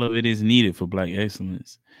 because all of it is needed for Black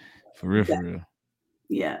excellence. For real, for real.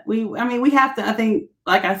 Yeah. We have to, I think,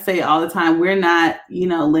 like I say all the time, we're not,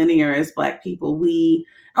 linear as Black people.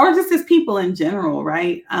 Or just as people in general,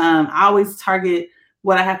 right? I always target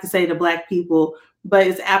what I have to say to Black people, but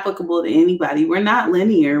it's applicable to anybody. We're not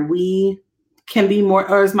linear. We can be more,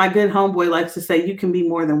 or as my good homeboy likes to say, you can be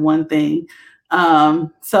more than one thing.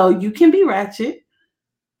 So you can be ratchet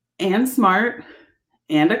and smart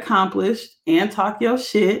and accomplished and talk your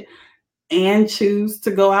shit and choose to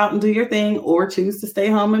go out and do your thing, or choose to stay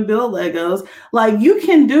home and build Legos. Like, you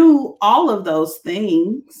can do all of those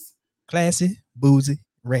things. Classy, boozy,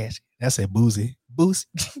 ratchet. That's a boozy. Boozy.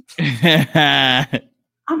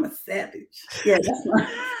 I'm a savage. Yeah, that's my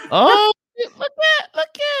Oh, look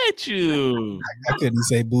at you. I couldn't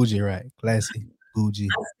say bougie right. Classy, bougie.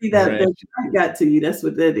 I see that I got to you. That's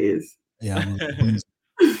what that is. Yeah.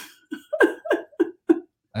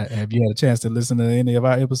 Have you had a chance to listen to any of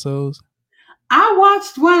our episodes? I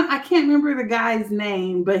watched one. I can't remember the guy's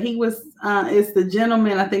name, but he was, it's the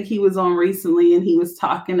gentleman I think he was on recently, and he was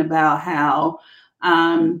talking about how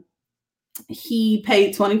he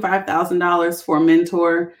paid $25,000 for a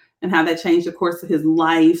mentor and how that changed the course of his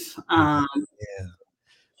life. That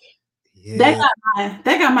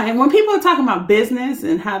got my, when people are talking about business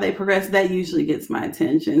and how they progress, that usually gets my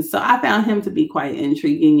attention. So I found him to be quite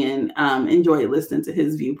intriguing, and enjoyed listening to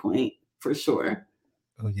his viewpoint for sure.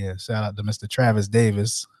 Oh yeah, shout out to Mr. Travis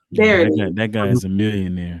Davis. That guy is a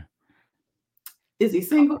millionaire. Is he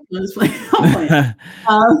single?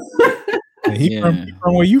 He from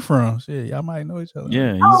where you from? Shit, y'all might know each other.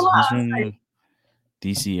 Yeah, he's from the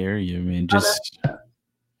DC area, man. Just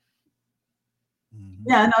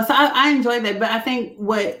yeah, no. So I enjoyed that, but I think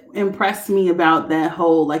what impressed me about that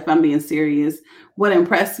whole, like, if I'm being serious, what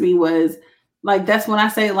impressed me was, like, that's when I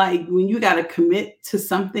say, like, when you got to commit to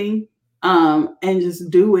something, and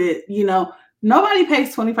just do it. Nobody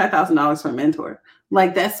pays $25,000 for a mentor.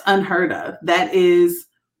 Like, that's unheard of. I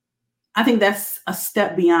think that's a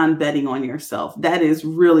step beyond betting on yourself. That is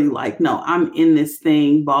really like, no, I'm in this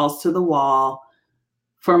thing, balls to the wall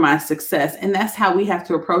for my success. And that's how we have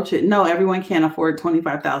to approach it. No, everyone can't afford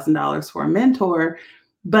 $25,000 for a mentor,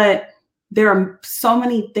 but there are so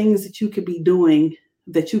many things that you could be doing,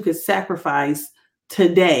 that you could sacrifice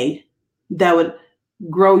today that would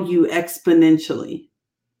grow you exponentially.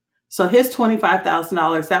 So his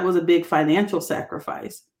 $25,000, that was a big financial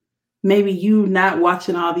sacrifice. Maybe you not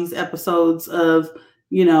watching all these episodes of,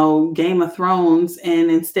 Game of Thrones, and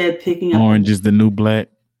instead picking up Orange is the New Black.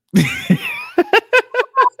 I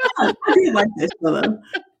did like this for them.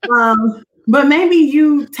 But maybe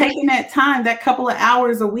you taking that time, that couple of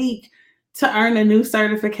hours a week, to earn a new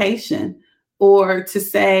certification, or to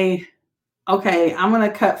say, okay, I'm going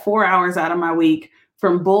to cut 4 hours out of my week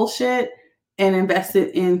from bullshit and invest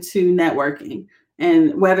it into networking.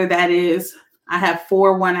 And whether that is, I have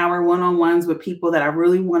 4 1-hour one-on-ones with people that I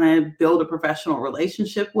really want to build a professional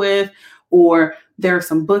relationship with, or there are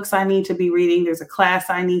some books I need to be reading, there's a class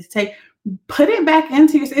I need to take. Put it back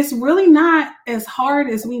into your, it's really not as hard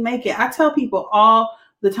as we make it. I tell people all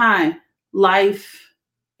the time, life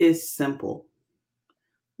is simple.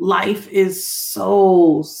 Life is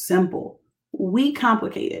so simple. We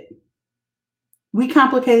complicate it. We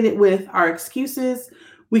complicate it with our excuses.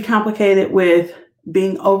 We complicate it with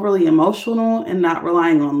being overly emotional and not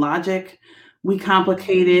relying on logic. We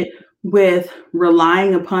complicate it with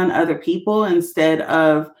relying upon other people instead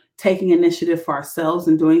of taking initiative for ourselves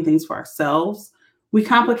and doing things for ourselves. We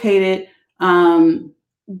complicate it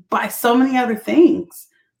by so many other things.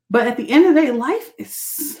 But at the end of the day, life is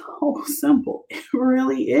so simple. It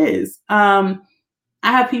really is. I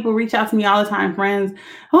have people reach out to me all the time, friends.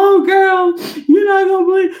 Oh, girl, you're not going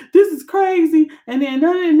to believe, this is crazy. And then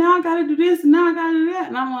now I got to do this, and now I got to do that.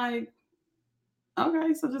 And I'm like,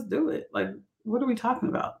 okay, so just do it. Like, what are we talking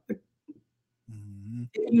about? If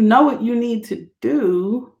you know what you need to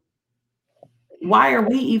do, why are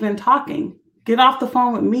we even talking? Get off the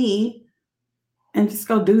phone with me and just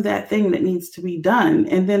go do that thing that needs to be done.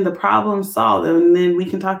 And then the problem's solved. And then we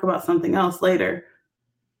can talk about something else later.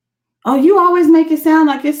 Oh, you always make it sound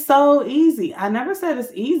like it's so easy. I never said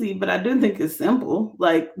it's easy, but I do think it's simple.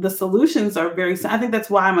 Like, the solutions are I think that's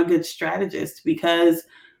why I'm a good strategist, because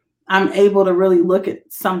I'm able to really look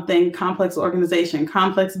at something, complex organization,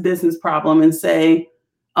 complex business problem, and say,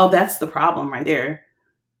 oh, that's the problem right there.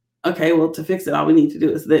 Okay, well, to fix it, all we need to do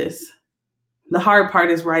is this. The hard part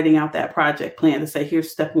is writing out that project plan to say,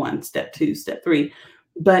 here's step 1, step 2, step 3.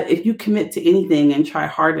 But if you commit to anything and try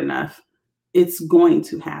hard enough, it's going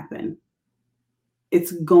to happen.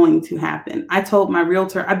 It's going to happen. I told my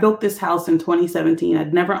realtor, I built this house in 2017.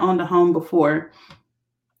 I'd never owned a home before.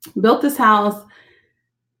 Built this house.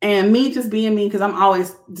 And me just being me, because I'm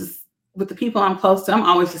always just with the people I'm close to, I'm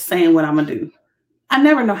always just saying what I'm going to do. I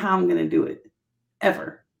never know how I'm going to do it,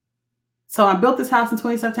 ever. So I built this house in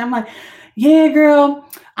 2017. I'm like, yeah, girl,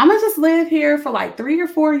 I'm going to just live here for like 3 or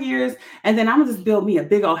 4 years. And then I'm going to just build me a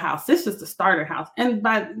big old house. This is just a starter house. And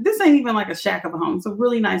this ain't even like a shack of a home. It's a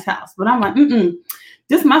really nice house. But I'm like,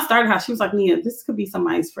 this is my starter house. She was like, Nia, this could be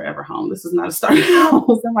somebody's forever home. This is not a starter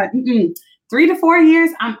house. I'm like, 3 to 4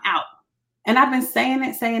 years, I'm out. And I've been saying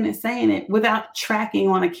it without tracking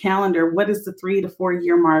on a calendar. What does the 3 to 4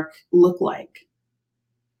 year mark look like?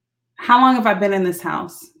 How long have I been in this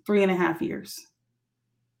house? 3.5 years.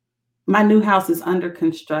 My new house is under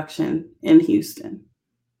construction in Houston.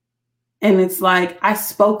 And it's like, I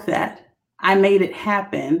spoke that. I made it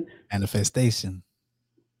happen. Manifestation.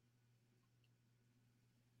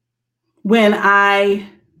 When I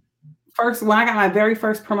got my very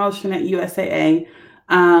first promotion at USAA,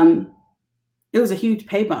 it was a huge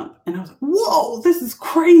pay bump. And I was like, whoa, this is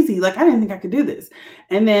crazy. Like, I didn't think I could do this.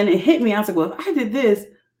 And then it hit me. I was like, well, if I did this,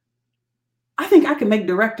 I think I could make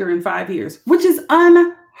director in 5 years, which is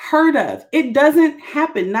unheard of. It doesn't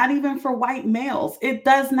happen, not even for white males. It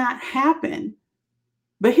does not happen.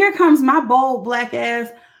 But here comes my bold black ass.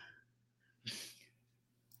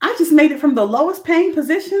 I just made it from the lowest paying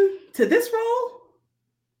position to this role.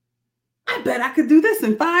 I bet I could do this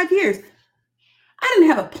in 5 years. I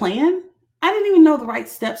didn't have a plan. I didn't even know the right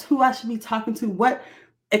steps, who I should be talking to, what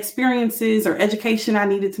experiences or education I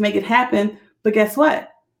needed to make it happen. But guess what?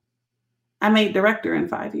 I made director in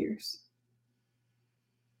 5 years.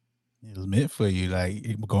 It was meant for you.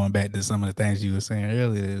 Like, going back to some of the things you were saying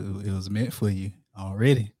earlier, it was meant for you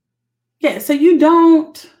already. Yeah, so you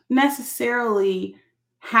don't necessarily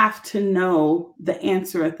have to know the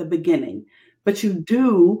answer at the beginning, but you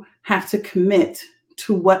do have to commit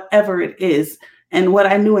to whatever it is. And what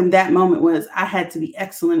I knew in that moment was I had to be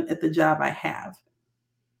excellent at the job I have.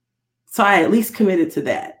 So I at least committed to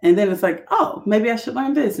that. And then it's like, oh, maybe I should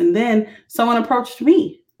learn this. And then someone approached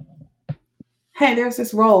me. Hey, there's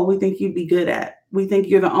this role we think you'd be good at. We think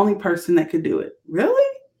you're the only person that could do it.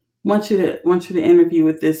 Really? Want you to interview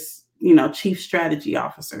with this, chief strategy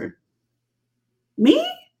officer. Me?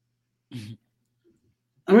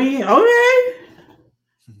 I mean, okay.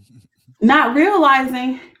 Not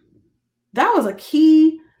realizing that was a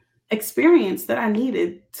key experience that I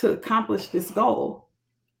needed to accomplish this goal.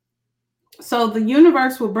 So the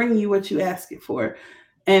universe will bring you what you ask it for.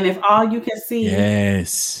 And if all you can see.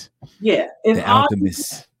 Yes. Yeah. The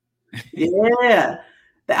Alchemist. Yeah.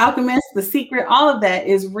 The Alchemist, The Secret, all of that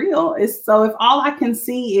is real. So if all I can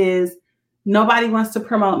see is nobody wants to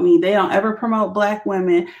promote me, they don't ever promote Black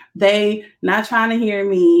women, they not trying to hear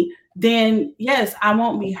me, then yes, I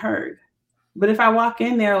won't be heard. But if I walk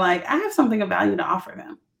in there like, I have something of value to offer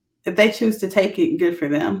them. If they choose to take it, good for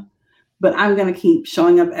them. But I'm going to keep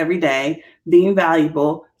showing up every day, being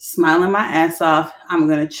valuable, smiling my ass off. I'm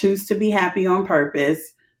going to choose to be happy on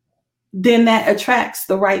purpose. Then that attracts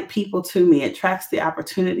the right people to me, attracts the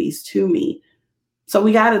opportunities to me. So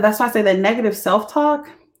that's why I say that negative self-talk,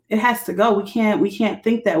 it has to go. We can't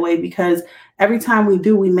think that way, because every time we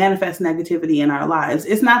do, we manifest negativity in our lives.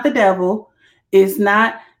 It's not the devil. It's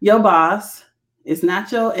not your boss. It's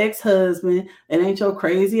not your ex-husband. It ain't your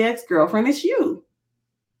crazy ex-girlfriend. It's you.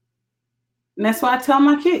 And that's why I tell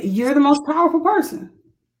my kid, you're the most powerful person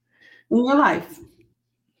in your life.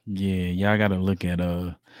 Yeah, y'all got to look at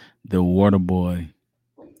The Waterboy,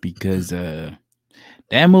 because that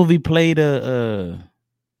movie played it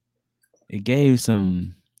gave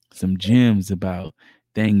some gems about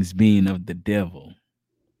things being of the devil.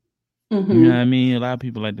 Mm-hmm. You know what I mean? A lot of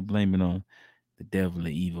people like to blame it on the devil or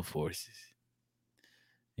evil forces.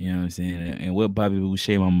 You know what I'm saying? And what Bobby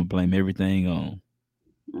Boucher, I'm gonna blame everything on.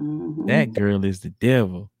 Mm-hmm. That girl is the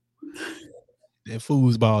devil. That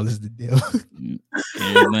foosball is the devil.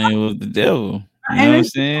 Everything was the devil. You know what I'm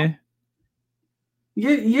saying?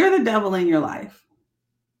 You're the devil in your life.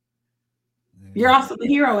 You're also the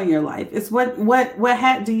hero in your life. It's what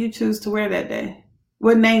hat do you choose to wear that day?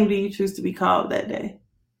 What name do you choose to be called that day?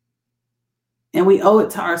 And we owe it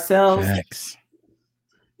to ourselves. Facts.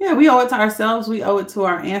 Yeah, we owe it to ourselves. We owe it to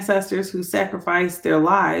our ancestors who sacrificed their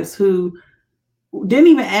lives, who didn't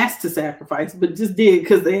even ask to sacrifice, but just did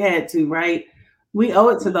because they had to, right? We owe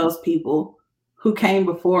it to those people who came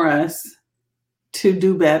before us to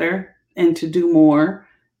do better and to do more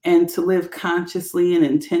and to live consciously and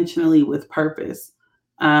intentionally with purpose.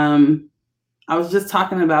 I was just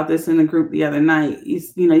talking about this in the group the other night.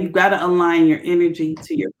 You've got to align your energy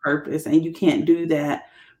to your purpose, and you can't do that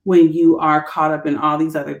when you are caught up in all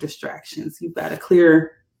these other distractions. You've got to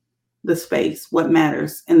clear the space, what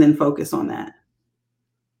matters, and then focus on that.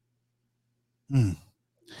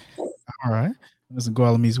 All right. Let's go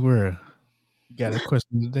all of me's world. You got a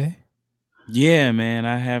question today? Yeah, man.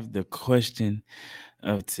 I have the question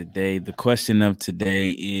of today. The question of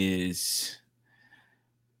today is,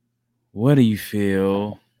 what do you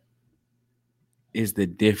feel is the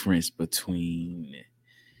difference between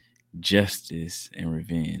justice and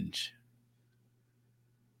revenge?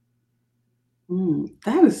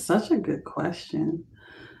 That is such a good question.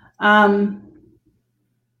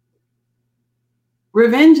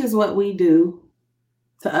 Revenge is what we do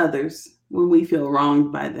to others when we feel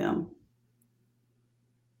wronged by them.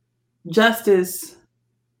 Justice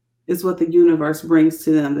is what the universe brings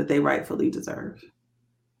to them that they rightfully deserve.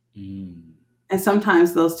 And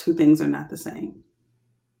sometimes those two things are not the same.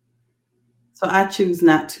 So I choose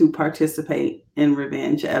not to participate in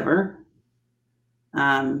revenge ever.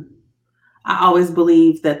 I always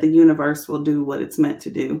believe that the universe will do what it's meant to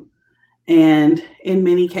do. And in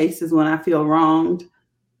many cases, when I feel wronged,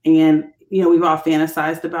 and we've all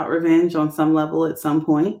fantasized about revenge on some level at some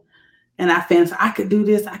point. And I fantasize, I could do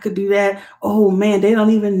this, I could do that. Oh man, they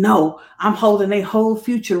don't even know. I'm holding their whole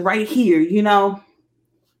future right here,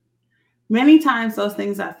 Many times those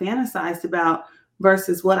things I fantasized about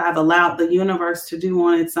versus what I've allowed the universe to do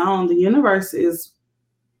on its own. The universe is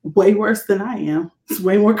way worse than I am. It's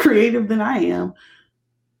way more creative than I am.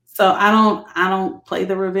 So I don't play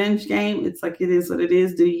the revenge game. It's like, it is what it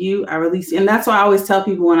is. Do you? I release. And that's why I always tell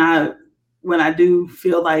people when I do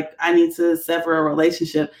feel like I need to sever a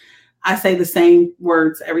relationship, I say the same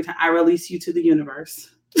words every time. I release you to the universe.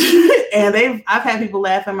 And I've had people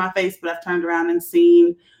laugh in my face, but I've turned around and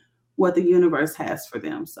seen what the universe has for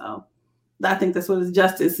them. So I think that's what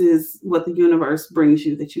justice is, what the universe brings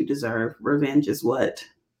you that you deserve. Revenge is what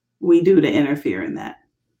we do to interfere in that.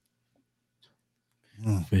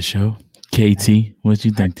 For sure. KT, what you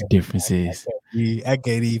think the difference is? I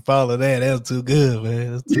can't even follow that. That was too good,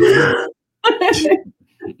 man. That's too good.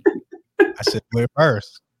 I should do it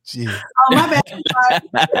first. Shit. Oh, my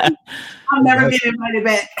bad. I'll never get invited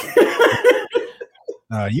back.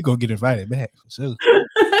 You gonna get invited back for sure.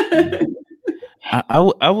 I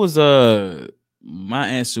was my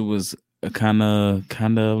answer was kind of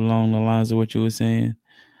along the lines of what you were saying.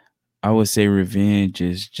 I would say revenge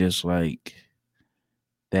is just like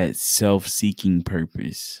that self-seeking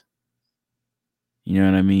purpose. You know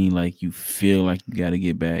what I mean? Like you feel like you got to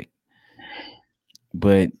get back.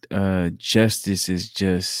 But justice is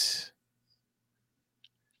just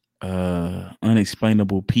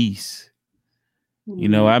unexplainable peace.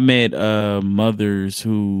 I met mothers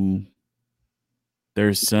who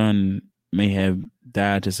their son may have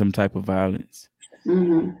died to some type of violence.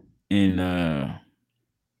 And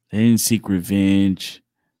they didn't seek revenge.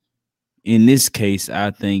 In this case,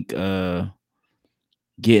 I think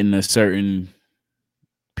getting a certain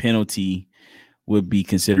penalty would be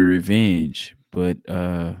considered revenge. But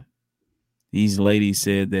these ladies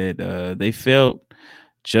said that they felt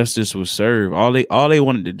justice was served. All they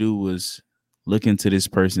wanted to do was look into this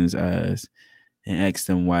person's eyes and ask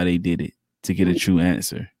them why they did it, to get a true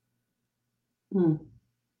answer. And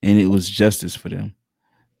it was justice for them,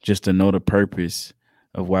 just to know the purpose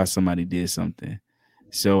of why somebody did something.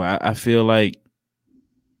 So I feel like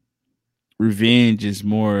revenge is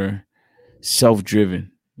more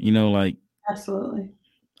self-driven, like absolutely.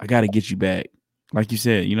 I got to get you back. Like you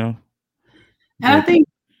said, And I think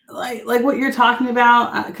like what you're talking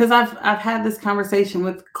about, because I've had this conversation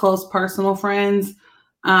with close personal friends,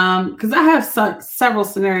 because I have several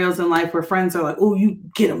scenarios in life where friends are like, oh, you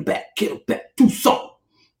get them back, do something.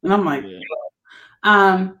 And I'm like,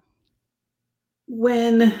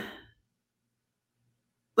 when,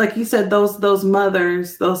 like you said, those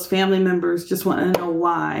mothers, those family members just want to know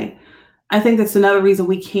why. I think that's another reason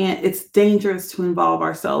it's dangerous to involve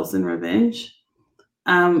ourselves in revenge.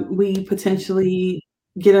 We potentially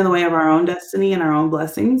get in the way of our own destiny and our own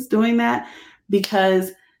blessings doing that,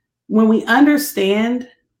 because when we understand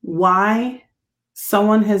why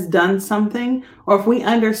someone has done something, or if we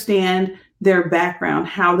understand their background,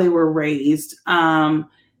 how they were raised,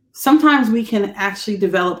 sometimes we can actually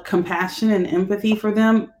develop compassion and empathy for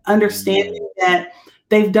them, understanding that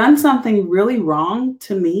they've done something really wrong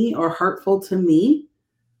to me or hurtful to me,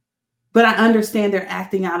 but I understand they're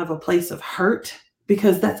acting out of a place of hurt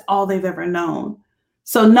because that's all they've ever known.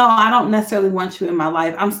 So no, I don't necessarily want you in my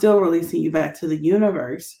life. I'm still releasing you back to the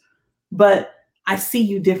universe, but I see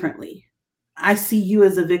you differently. I see you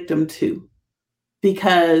as a victim too,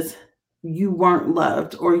 because you weren't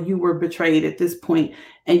loved or you were betrayed at this point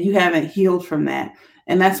and you haven't healed from that.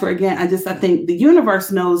 And that's where, again, I think the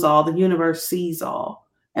universe knows all, the universe sees all.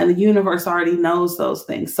 and the universe already knows those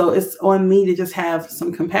things. So it's on me to just have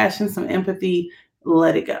some compassion, some empathy,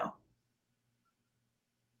 let it go.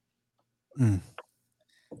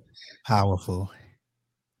 Powerful.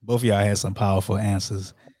 Both of y'all had some powerful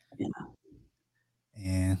answers. Yeah.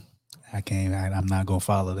 And I'm not gonna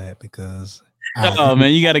follow that because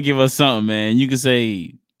man, you gotta give us something, man. You can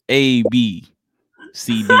say A, B,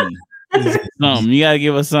 C, D. Something. You gotta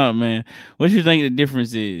give us something, man. What do you think the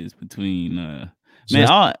difference is between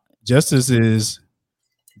justice is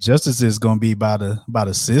gonna be by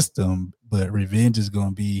the system, but revenge is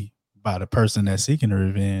gonna be by the person that's seeking the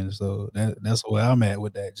revenge. So that's where I'm at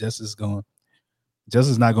with that. Justice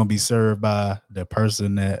is not gonna be served by the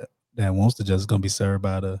person that wants the justice. Is gonna be served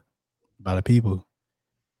by the people,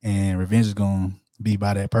 and revenge is gonna be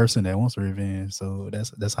by that person that wants revenge. So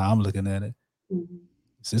that's how I'm looking at it. Mm-hmm.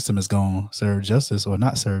 The system is gonna serve justice or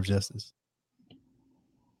not serve justice.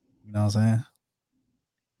 You know what I'm saying?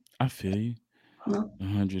 I feel you.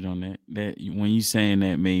 100 on that. That when you saying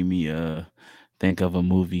that made me think of a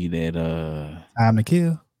movie that Time to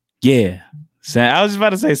Kill. Yeah. So I was just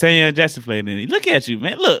about to say Samuel Jackson played in it. Look at you,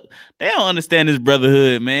 man. Look, they don't understand this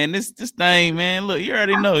brotherhood, man. This thing, man. Look, you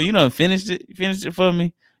already know. You know, finished it. You finished it for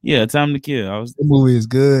me. Yeah, Time to Kill. The movie is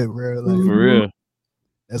good, bro. Like, for real.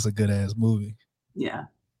 That's a good ass movie. Yeah.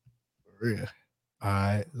 For real. All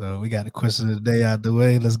right. So we got the question of the day out the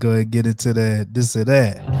way. Let's go ahead and get into that this or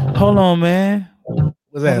that. Hold on, man.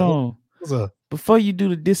 What's that? Hold on. What's up? Before you do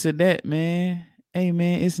the this or that, man. Hey,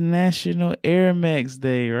 man, it's National Air Max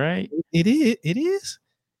Day, right? It is.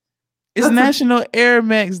 It's National Air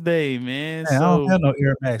Max Day, man. I don't have no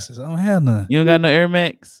Air Maxes. I don't have none. You don't got no Air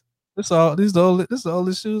Max? This is the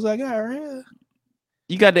only shoes I got right here.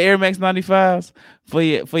 You got the Air Max 95s for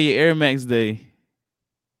your Air Max Day.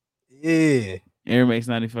 Yeah. Air Max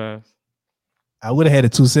 95s. I would have had the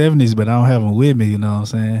 270s, but I don't have them with me. You know what I'm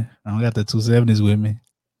saying? I don't got the 270s with me.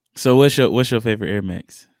 So what's your favorite Air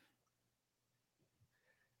Max?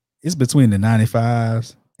 It's between the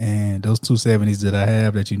 95s and those 270s that I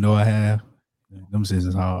have that I have. Them shits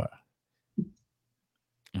is hard.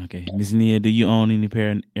 Okay. Ms. Nia, do you own any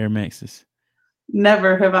pair of Air Maxes?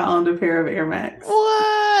 Never have I owned a pair of Air Max.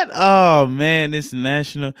 What? Oh, man, it's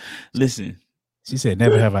national. Listen. She said,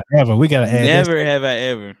 never have I ever. We got to add Never have I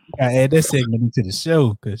ever. I add that segment into the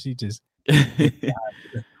show because she just...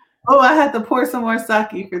 Oh, I had to pour some more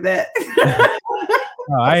sake for that.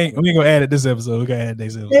 We ain't gonna add it this episode. We gotta add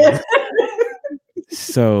next episode.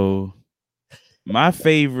 So, my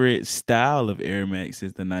favorite style of Air Max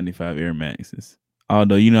is the 95 Air Maxes.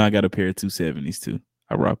 Although, I got a pair of 270s too.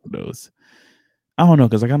 I rock with those. I don't know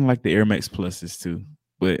because I kind of like the Air Max Pluses too.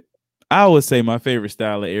 But I would say my favorite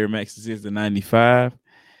style of Air Maxes is the 95.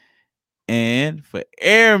 And for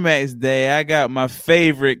Air Max Day, I got my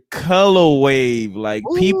favorite color wave. Like,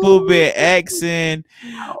 people been asking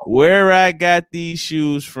where I got these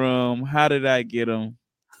shoes from. How did I get them?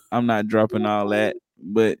 I'm not dropping all that,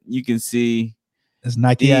 but you can see. It's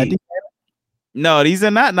Nike ID. No, these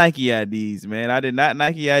are not Nike IDs, man. I did not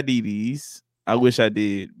Nike ID these. I wish I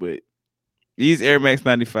did, but these Air Max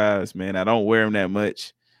 95s, man, I don't wear them that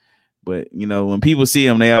much. But, when people see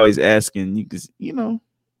them, they always asking.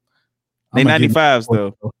 They 95s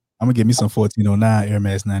though. I'm gonna get me some 1409 Air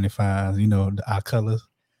Max 95s. Our colors,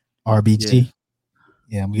 RBG.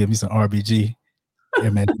 Yeah, I'm gonna get me some RBG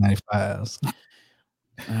Air Max 95s.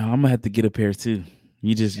 I'm gonna have to get a pair too.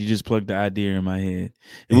 You just plugged the idea in my head.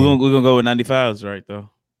 Yeah. We're gonna go with 95s, right? Though.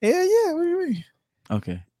 Yeah. What do you mean?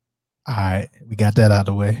 Okay. All right, we got that out of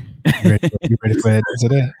the way. You ready for that? This or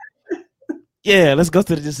that? Yeah, let's go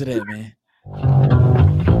to the this or that, man.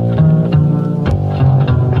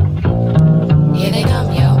 Here they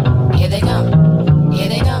come, yo. Here they come. Here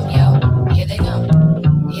they come, yo. Here they come.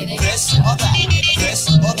 Here they come. This or that. This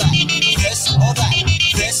or that. This or that.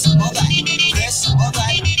 This or that. This or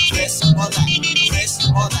that. This or that. This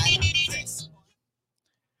or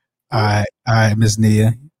that. All right, Miss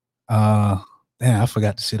Nia. Damn, I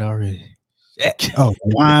forgot the shit already. Oh,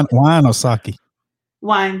 wine or sake?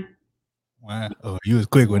 Wine. Oh, you was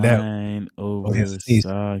quick with that. Wine over sake.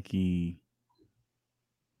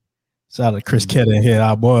 Shout out to Chris Ketter in here,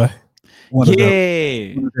 our boy. One of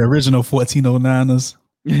the original 1409ers.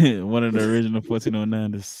 One of the original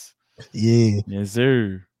 1409ers. Yeah. Yes,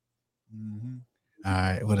 sir. Mm-hmm. All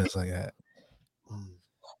right, what else I got?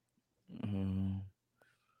 I'm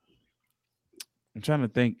trying to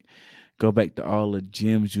think. Go back to all the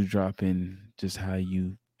gems you drop in, just how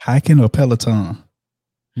you... Hiking or Peloton?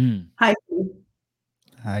 Hiking.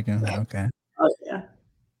 Okay. Oh, yeah.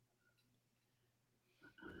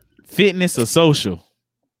 Fitness or social?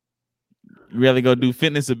 You rather go do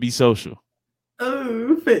fitness or be social?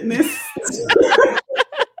 Oh, fitness.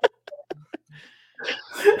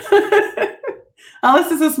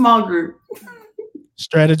 Unless it's a small group.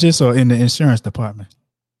 Strategist or in the insurance department?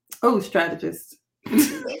 Oh, strategist.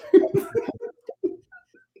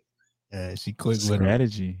 Yeah, she quick with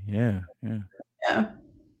strategy. Yeah. Yeah.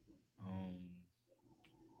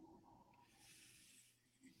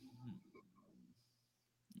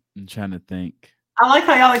 I'm trying to think. I like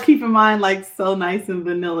how y'all are keeping mine like so nice and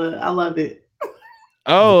vanilla. I love it.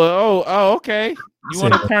 Oh, okay. You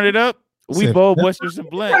want to turn it up? We bold, boisterous, and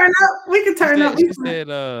blunt. Turn up. We can turn up. She said,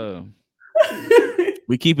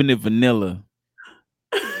 we keeping it vanilla.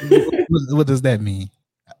 What does that mean?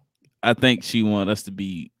 I think she want us to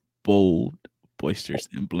be bold, boisterous,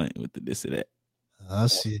 and blunt with the this or that. Oh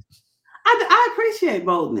shit. I appreciate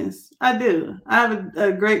boldness. I do. I have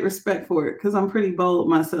a great respect for it because I'm pretty bold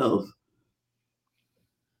myself.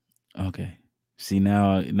 Okay. See,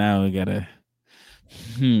 now we gotta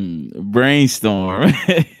brainstorm.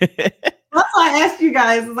 That's why I asked you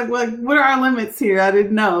guys. It's like, what are our limits here? I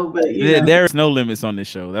didn't know, but there is no limits on this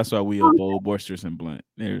show. That's why we are bold, boisterous, and blunt.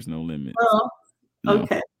 There is no limits. Well,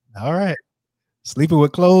 okay. No. All right. Sleeping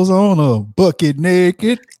with clothes on or bucket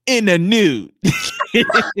naked in the nude.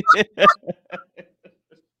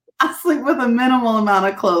 I sleep with a minimal amount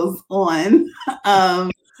of clothes on.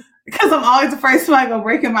 Because I'm always afraid somebody go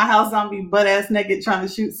break in my house and I'll be butt ass naked trying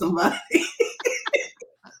to shoot somebody.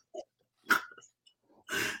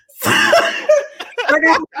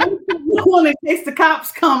 In case the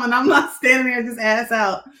cops come and I'm not standing there just ass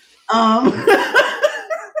out.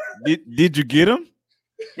 Did you get him?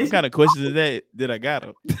 What kind of question is that? Did I got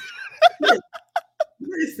him?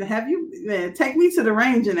 Listen, have you take me to the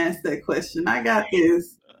range and ask that question? I got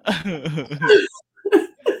this.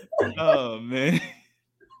 Oh man.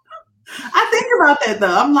 I think about that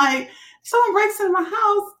though. I'm like, if someone breaks into my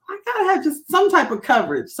house, I gotta have just some type of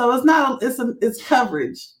coverage. So it's not it's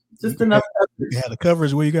coverage. Just enough coverage. You had the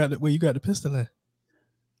coverage where you got the pistol at.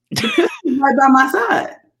 Right by my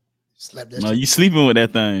side. Slap that. No, you sleeping with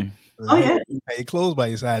that thing. Oh yeah. You have your clothes by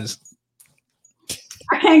your side.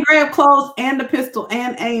 I can't grab clothes and the pistol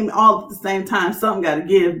and aim all at the same time. Something got to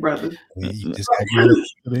give, brother. You just gotta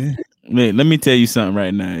Man, let me tell you something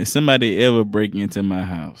right now. If somebody ever break into my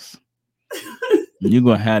house, you're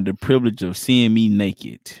gonna have the privilege of seeing me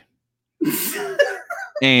naked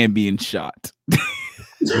and being shot.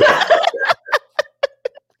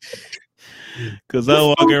 Cause I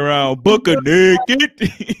walk around bucket naked.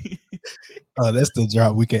 Oh, that's the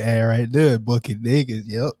drop we can add right there. Bucket naked.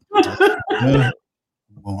 Yep.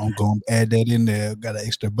 I'm gonna add that in there. Got an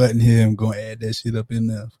extra button here. I'm gonna add that shit up in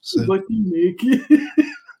there. So, Bucket naked.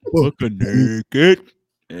 Bucket naked.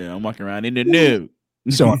 Yeah, I'm walking around in the nude.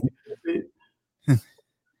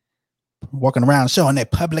 Walking around showing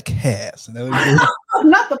that public ass.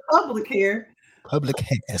 Not the public here. Public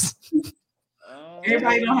ass.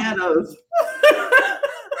 Everybody don't have those.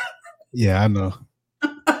 Yeah, I know.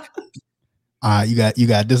 You got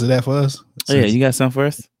this or that for us? Oh, yeah, you got something for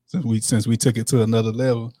us? Since we took it to another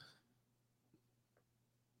level.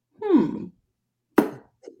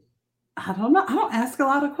 I don't know. I don't ask a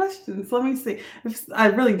lot of questions. Let me see. I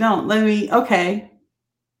really don't. Okay.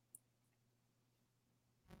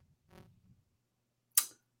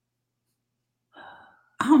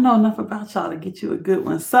 I don't know enough about y'all to get you a good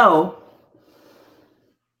one. So,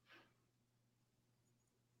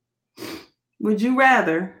 would you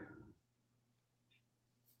rather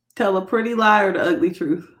tell a pretty lie or the ugly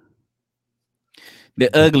truth?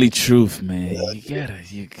 The ugly truth, man.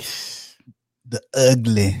 The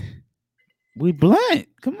ugly. We blunt.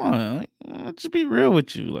 Come on. Let's just be real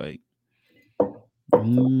with you. Like,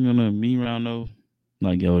 I'm gonna be around though.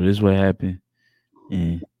 Like, yo, this is what happened.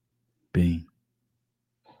 And bing.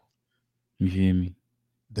 You hear me?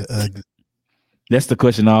 The ugly. That's the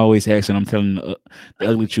question I always ask when I'm telling the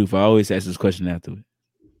ugly truth. I always ask this question after it.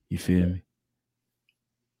 You feel me?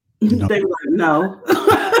 You know, they were like, no.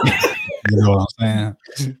 You know what I'm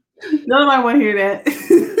saying? Nobody want to hear that.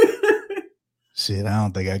 Shit, I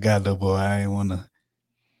don't think I got that, boy. I ain't want to.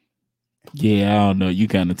 Yeah, I don't know. You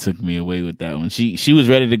kind of took me away with that one. She was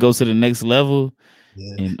ready to go to the next level,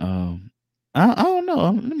 and I don't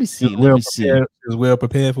know. Let me see. She was well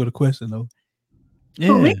prepared for the question, though.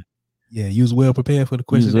 Yeah, you was well prepared for the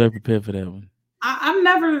question. You was well prepared for that one.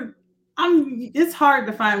 It's hard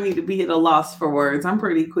to find me to be at a loss for words. I'm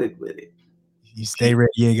pretty quick with it. You stay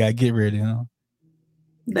ready. You ain't got to get ready, huh?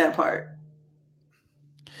 That part.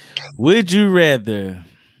 Would you rather,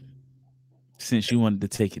 since you wanted to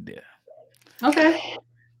take it there, okay,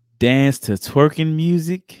 dance to twerking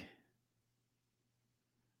music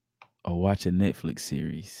or watch a Netflix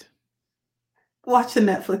series? Watch a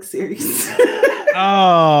Netflix series.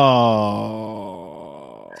 Oh.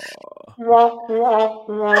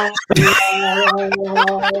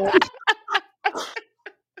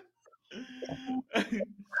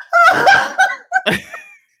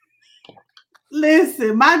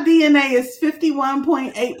 Listen, my DNA is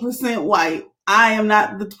 51.8% white. I am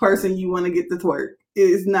not the person you want to get to twerk. It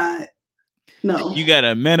is not. No. You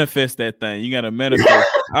gotta manifest that thing. You gotta manifest.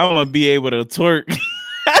 I want to be able to twerk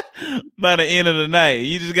by the end of the night.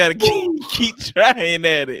 You just gotta keep trying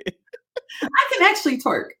at it. I can actually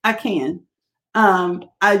twerk. I can.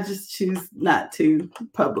 I just choose not to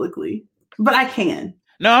publicly, but I can.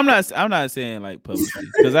 No, I'm not saying like publicly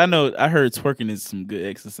because I heard twerking is some good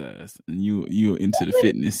exercise, and you're into the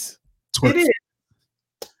fitness. Twerk. It is.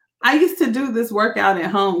 I used to do this workout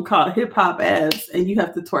at home called Hip Hop Abs, and you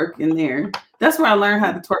have to twerk in there. That's where I learned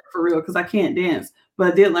how to twerk for real because I can't dance,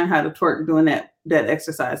 but I did learn how to twerk doing that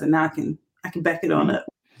exercise, and now I can back it on up.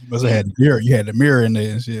 You must have had the mirror. You had the mirror in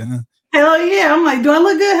there and shit, huh? Hell yeah! I'm like, do I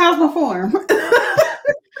look good? How's my form?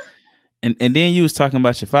 and then you was talking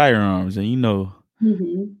about your firearms, and you know.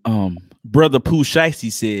 Mm-hmm. Brother Pooh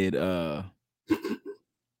Shicey said,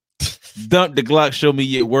 dump the Glock, show me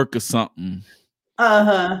your work or something.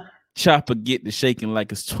 Chopper get the shaking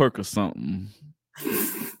like it's twerk or something.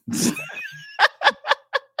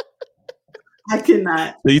 I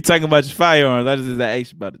cannot. So you talking about your firearms? I had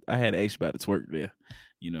to ask about the twerk there,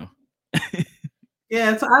 you know.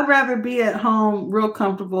 Yeah, so I'd rather be at home, real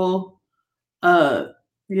comfortable,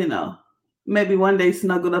 you know. Maybe one day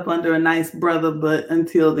snuggled up under a nice brother, but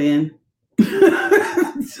until then,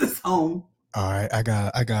 it's just home. All right, I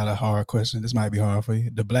got a hard question. This might be hard for you.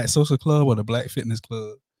 The Black Social Club or the Black Fitness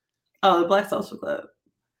Club? Oh, the Black Social Club.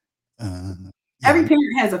 Every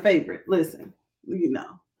parent has a favorite. Listen, you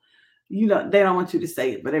know, they don't want you to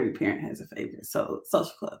say it, but every parent has a favorite. So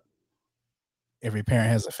Social Club. Every parent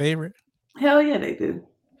has a favorite? Hell yeah, they do.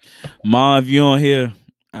 Mom, if you on here,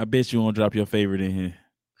 I bet you won't drop your favorite in here.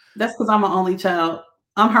 That's because I'm an only child.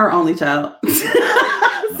 I'm her only child.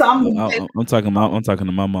 So I'm talking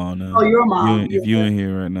to my mom now. Oh, your mom. If you in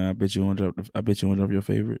here right now, I bet you won't drop your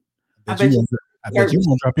favorite. I bet you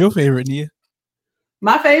won't drop your favorite, Nia.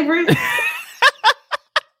 My favorite.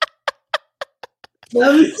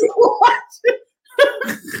 Let me see.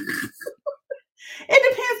 It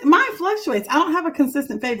depends. Mine fluctuates. I don't have a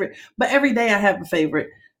consistent favorite, but every day I have a favorite.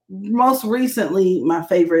 Most recently, my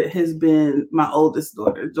favorite has been my oldest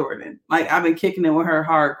daughter, Jordan. Like, I've been kicking it with her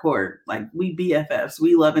hardcore. Like, we BFFs.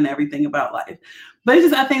 We loving everything about life. But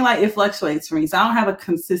I think like it fluctates for me. So I don't have a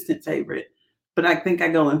consistent favorite, but I think I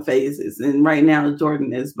go in phases. And right now,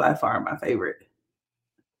 Jordan is by far my favorite.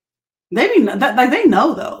 They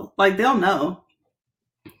know though. Like, they'll know.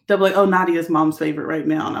 They'll be like, oh, Nadia's mom's favorite right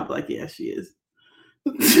now. And I'll be like, yeah, she is.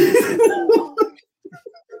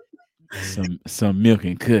 Some milk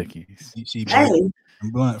and cookies. She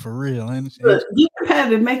blunt for real, ain't she? Be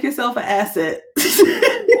competitive. Make yourself an asset.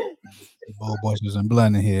 Bold boys and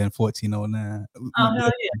blunt in here in 1409. Oh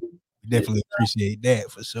hell yeah! We definitely appreciate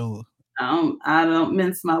that for sure. I don't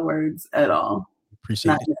mince my words at all.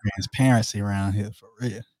 Appreciate the transparency around here for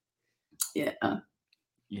real. Yeah.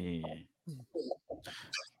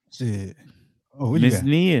 Shit. Oh, Miss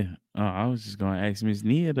Nia. Oh, I was just gonna ask Miss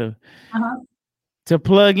Nia to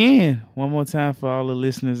plug in one more time for all the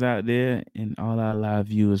listeners out there and all our live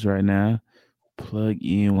viewers right now. Plug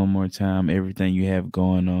in one more time everything you have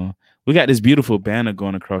going on. We got this beautiful banner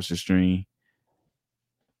going across the stream.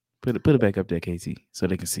 Put it back up there, KT, so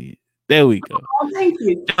they can see it. There we go. Oh, thank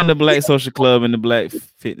you. Join the Black Social Club and the Black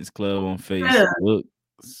Fitness Club on Facebook. Yeah.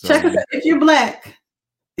 Check us out. If you're black,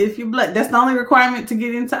 that's the only requirement to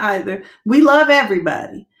get into either. We love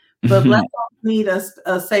everybody. But black folks need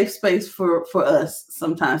a safe space for us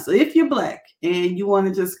sometimes. So if you're black and you want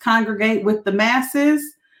to just congregate with the masses,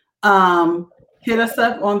 hit us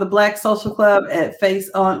up on the Black Social Club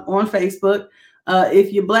on Facebook.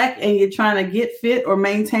 If you're black and you're trying to get fit or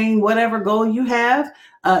maintain whatever goal you have,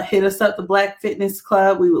 hit us up, the Black Fitness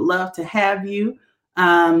Club. We would love to have you.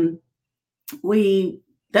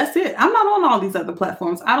 That's it. I'm not on all these other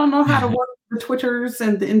platforms. I don't know how to work the Twitters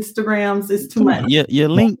and the Instagrams. It's too much. Your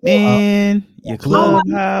LinkedIn, your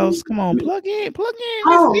Clubhouse. Come on, plug in. Plug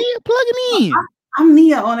it in. I'm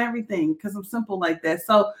Nia on everything because I'm simple like that.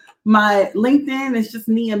 So my LinkedIn is just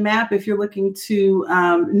Nia Map. If you're looking to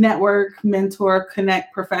network, mentor,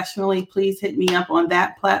 connect professionally, please hit me up on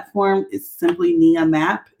that platform. It's simply Nia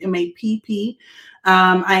Map, MAPP.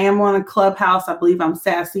 I am on a Clubhouse. I believe I'm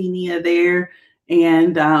Sassy Nia there.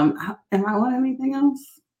 And am I on anything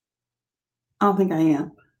else? I don't think I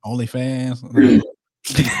am. OnlyFans.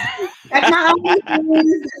 That's my only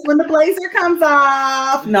when the blazer comes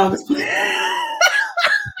off. No.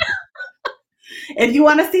 If you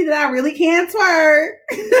want to see that I really can twerk.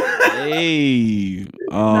 Hey.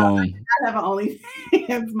 No, I have an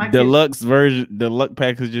OnlyFans. Deluxe version, deluxe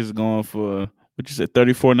package is going for what you said,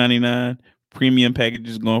 $34.99. Premium package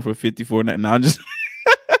is going for $54.99. No, I'm just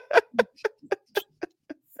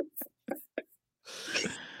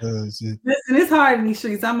Listen, it's hard in these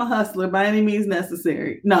streets. I'm a hustler by any means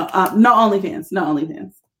necessary. No OnlyFans.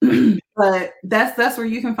 But that's where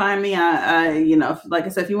you can find me. I like I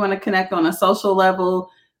said, if you want to connect on a social level,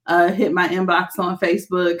 hit my inbox on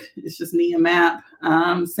Facebook. It's just Nia Mapp.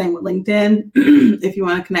 Same with LinkedIn. If you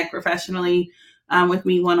want to connect professionally with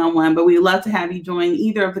me one-on-one, but we'd love to have you join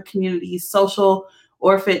either of the communities, social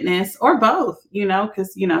or fitness or both,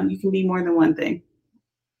 because, you can be more than one thing.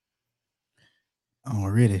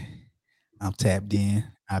 Already, I'm tapped in.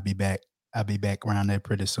 I'll be back around there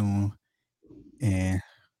pretty soon, and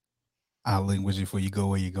I'll link with you before you go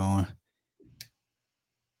where you're going.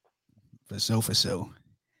 For sure.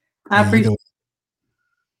 I appreciate it.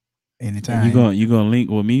 Anytime. You gonna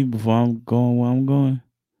link with me before I'm going where I'm going?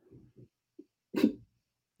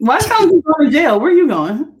 Why don't you go to jail? Where are you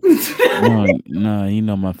going? No, you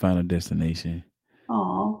know my final destination.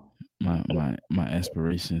 Oh, my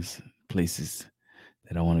aspirations, places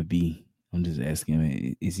that I want to be. I'm just asking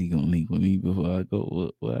him, is he gonna link with me before I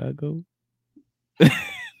go? Where I go?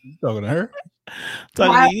 Talking to her?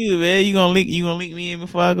 Talking to you, man. You gonna link me in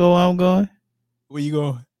before I go where I'm going? Where you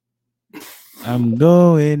going? I'm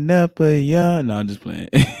going up a yard. No, I'm just playing.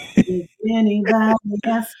 Anybody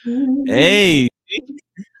asking? Hey,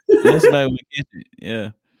 that's like we get it.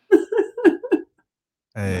 Yeah.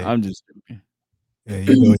 Hey, I'm just joking. Yeah,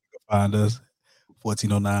 you can find us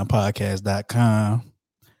 1409podcast.com.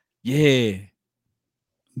 Yeah.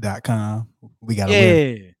 .com. We got a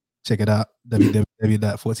web. Check it out.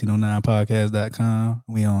 www.1409podcast.com.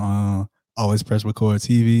 We on Always Press Record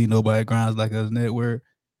TV. Nobody Grinds Like Us Network.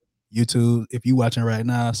 YouTube. If you watching right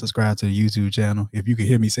now, subscribe to the YouTube channel. If you can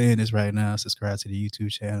hear me saying this right now, subscribe to the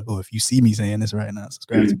YouTube channel. Or if you see me saying this right now,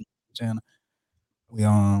 subscribe to the YouTube channel. We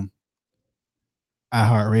on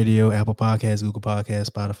iHeartRadio, Apple Podcasts, Google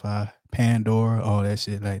Podcasts, Spotify, Pandora, all that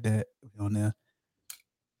shit like that. We on there.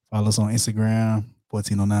 Follow us on Instagram,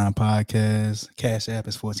 1409 Podcast. Cash App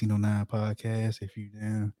is 1409 Podcast. If you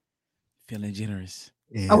down. Feeling generous.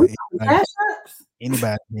 Yeah. Are we Cash Apps?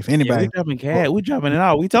 Anybody. If anybody. Yeah, we dropping it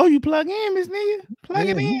out. We told you plug in, Miss Nia. Plug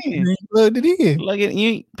it in. You plugged it in.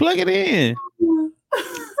 Plug it in.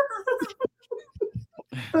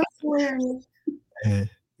 That's hilarious.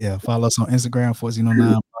 Yeah, follow us on Instagram,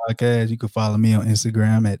 1409 Podcast. You can follow me on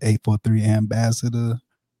Instagram at 843 Ambassador.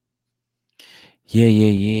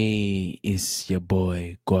 Yeah. It's your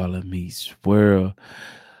boy, Guala Meets World.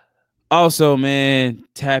 Also, man,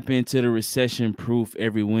 tap into the Recession Proof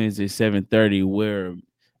every Wednesday, 7:30, where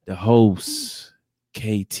the hosts,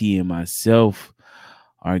 KT and myself,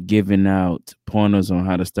 are giving out pointers on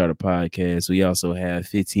how to start a podcast. We also have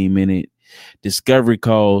 15-minute discovery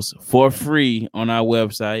calls for free on our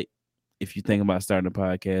website. If you think about starting a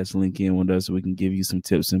podcast, link in with us so we can give you some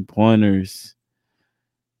tips and pointers.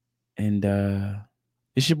 And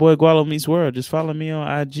it's your boy Guala Meets World. Just follow me on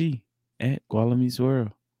IG at Guala Meets World.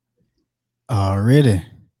 Already.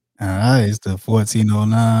 All right, it's the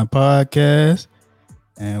 1409 Podcast,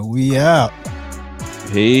 and we out.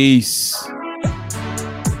 Peace.